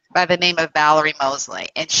by the name of Valerie Mosley,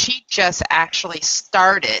 and she just actually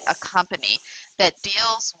started a company that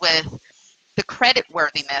deals with the credit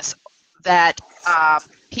worthiness that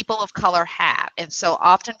people of color have. And so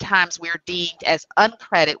oftentimes we're deemed as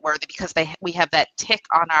uncredit worthy because we have that tick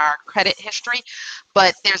on our credit history,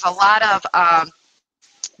 but there's a lot of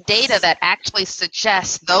data that actually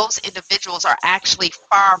suggests those individuals are actually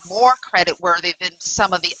far more creditworthy than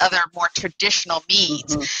some of the other more traditional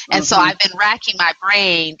means. And so I've been racking my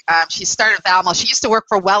brain. She started Valmo. She used to work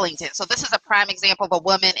for Wellington. So this is a prime example of a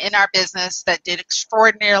woman in our business that did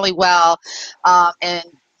extraordinarily well and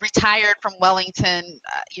retired from Wellington,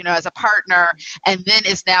 you know, as a partner, and then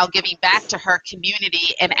is now giving back to her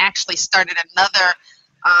community and actually started another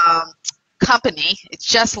company. It's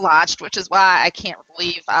just launched, which is why I can't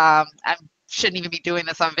believe I shouldn't even be doing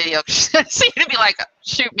this on video. So you'd be like,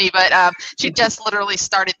 shoot me, but she just literally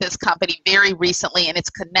started this company very recently, and it's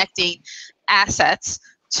connecting assets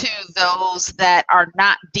to those that are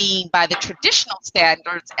not deemed by the traditional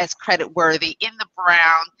standards as creditworthy in the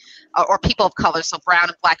brown or people of color, so brown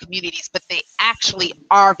and black communities, but they actually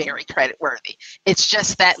are very creditworthy. It's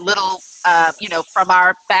just that little, you know, from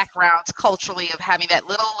our backgrounds culturally of having that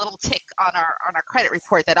little tick on our credit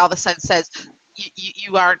report that all of a sudden says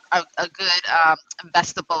you are a good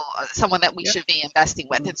investable, someone that we should be investing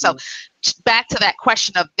with. And so back to that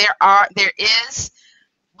question of there is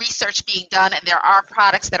research being done, and there are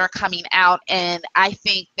products that are coming out, and I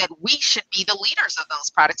think that we should be the leaders of those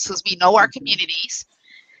products because we know our communities,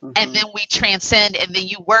 and then we transcend, and then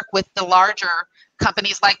you work with the larger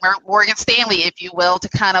companies like Morgan Stanley, if you will, to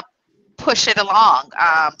kind of push it along.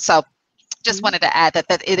 So just wanted to add that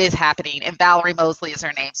it is happening, and Valerie Mosley is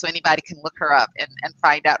her name, so anybody can look her up and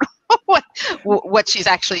find out what she's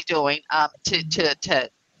actually doing to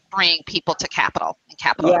bring people to capital and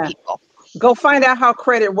capital to people. Go find out how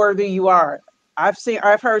credit worthy you are. I've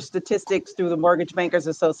heard statistics through the Mortgage Bankers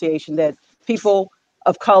Association that people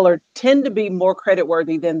of color tend to be more credit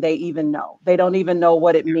worthy than they even know. They don't even know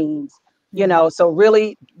what it means, you know. So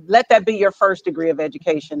really, let that be your first degree of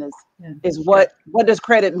education. Is what does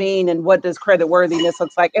credit mean, and what does credit worthiness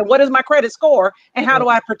looks like, and what is my credit score, and how do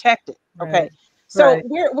I protect it? Okay. So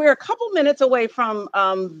we're a couple minutes away from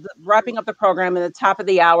wrapping up the program at the top of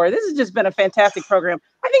the hour. This has just been a fantastic program.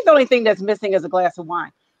 I think the only thing that's missing is a glass of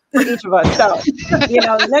wine for each of us. So, you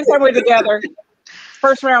know, next time we're together,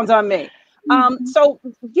 first round's on me. So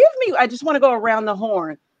I just want to go around the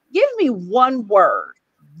horn. Give me one word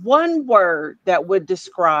that would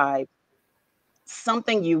describe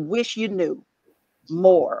something you wish you knew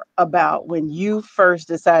more about when you first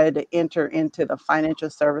decided to enter into the financial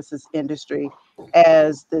services industry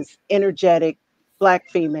as this energetic Black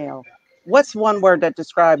female. What's one word that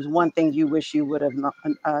describes one thing you wish you would have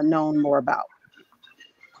known more about?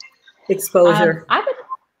 Exposure.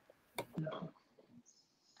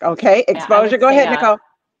 Okay, exposure. Go ahead, Nicole.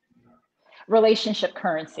 Relationship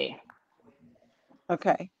currency.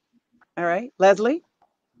 Okay. All right. Leslie?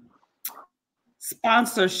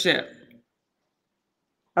 Sponsorship.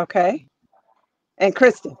 Okay. And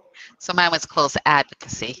Kristin? So mine was close to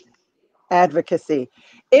advocacy. Advocacy.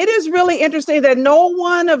 It is really interesting that not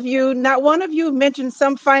one of you mentioned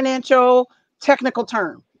some financial technical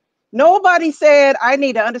term. Nobody said, I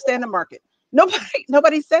need to understand the market.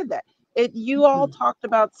 Nobody said that. You all talked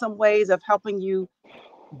about some ways of helping you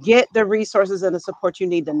get the resources and the support you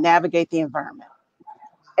need to navigate the environment.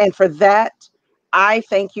 And for that, I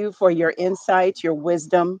thank you for your insights, your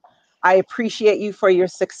wisdom. I appreciate you for your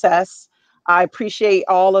success. I appreciate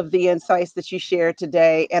all of the insights that you shared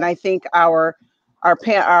today. And I think our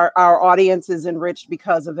audience is enriched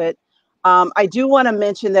because of it. I do want to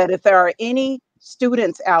mention that if there are any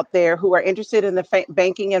students out there who are interested in the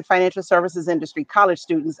banking and financial services industry, college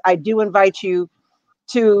students, I do invite you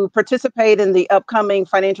to participate in the upcoming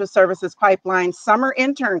Financial Services Pipeline Summer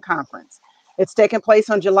Intern Conference. It's taking place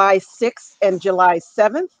on July 6th and July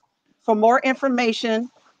 7th. For more information,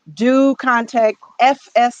 do contact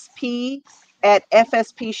FSP at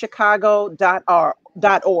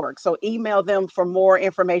fspchicago.org. So email them for more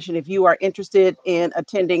information if you are interested in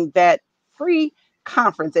attending that free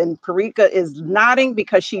conference. And Perika is nodding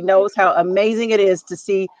because she knows how amazing it is to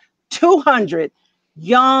see 200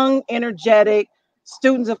 young, energetic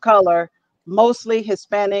students of color, mostly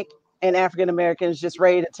Hispanic and African Americans, just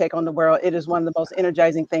ready to take on the world. It is one of the most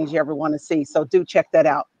energizing things you ever want to see. So do check that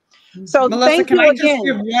out. So Melissa, can I just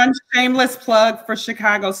give one shameless plug for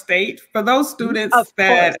Chicago State? For those students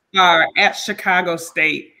that are at Chicago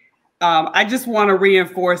State, I just want to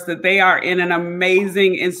reinforce that they are in an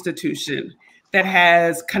amazing institution that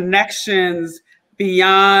has connections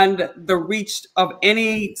beyond the reach of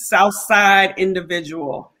any South Side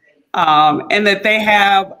individual, and that they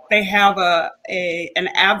have an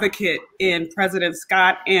advocate in President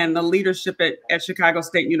Scott and the leadership at Chicago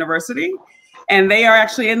State University. And they are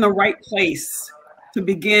actually in the right place to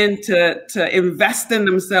begin to invest in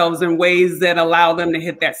themselves in ways that allow them to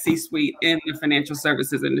hit that C-suite in the financial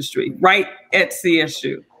services industry, right at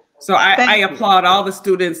CSU. So I applaud all the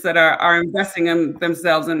students that are investing in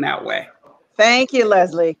themselves in that way. Thank you,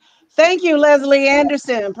 Leslie. Thank you, Leslie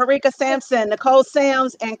Anderson, Perika Sampson, Nicole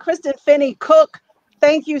Sams, and Kristin Finney-Cooke.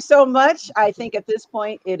 Thank you so much. I think at this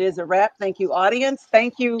point it is a wrap. Thank you, audience.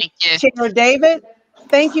 Thank you, Chair David.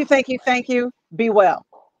 Thank you, thank you, thank you. Be well.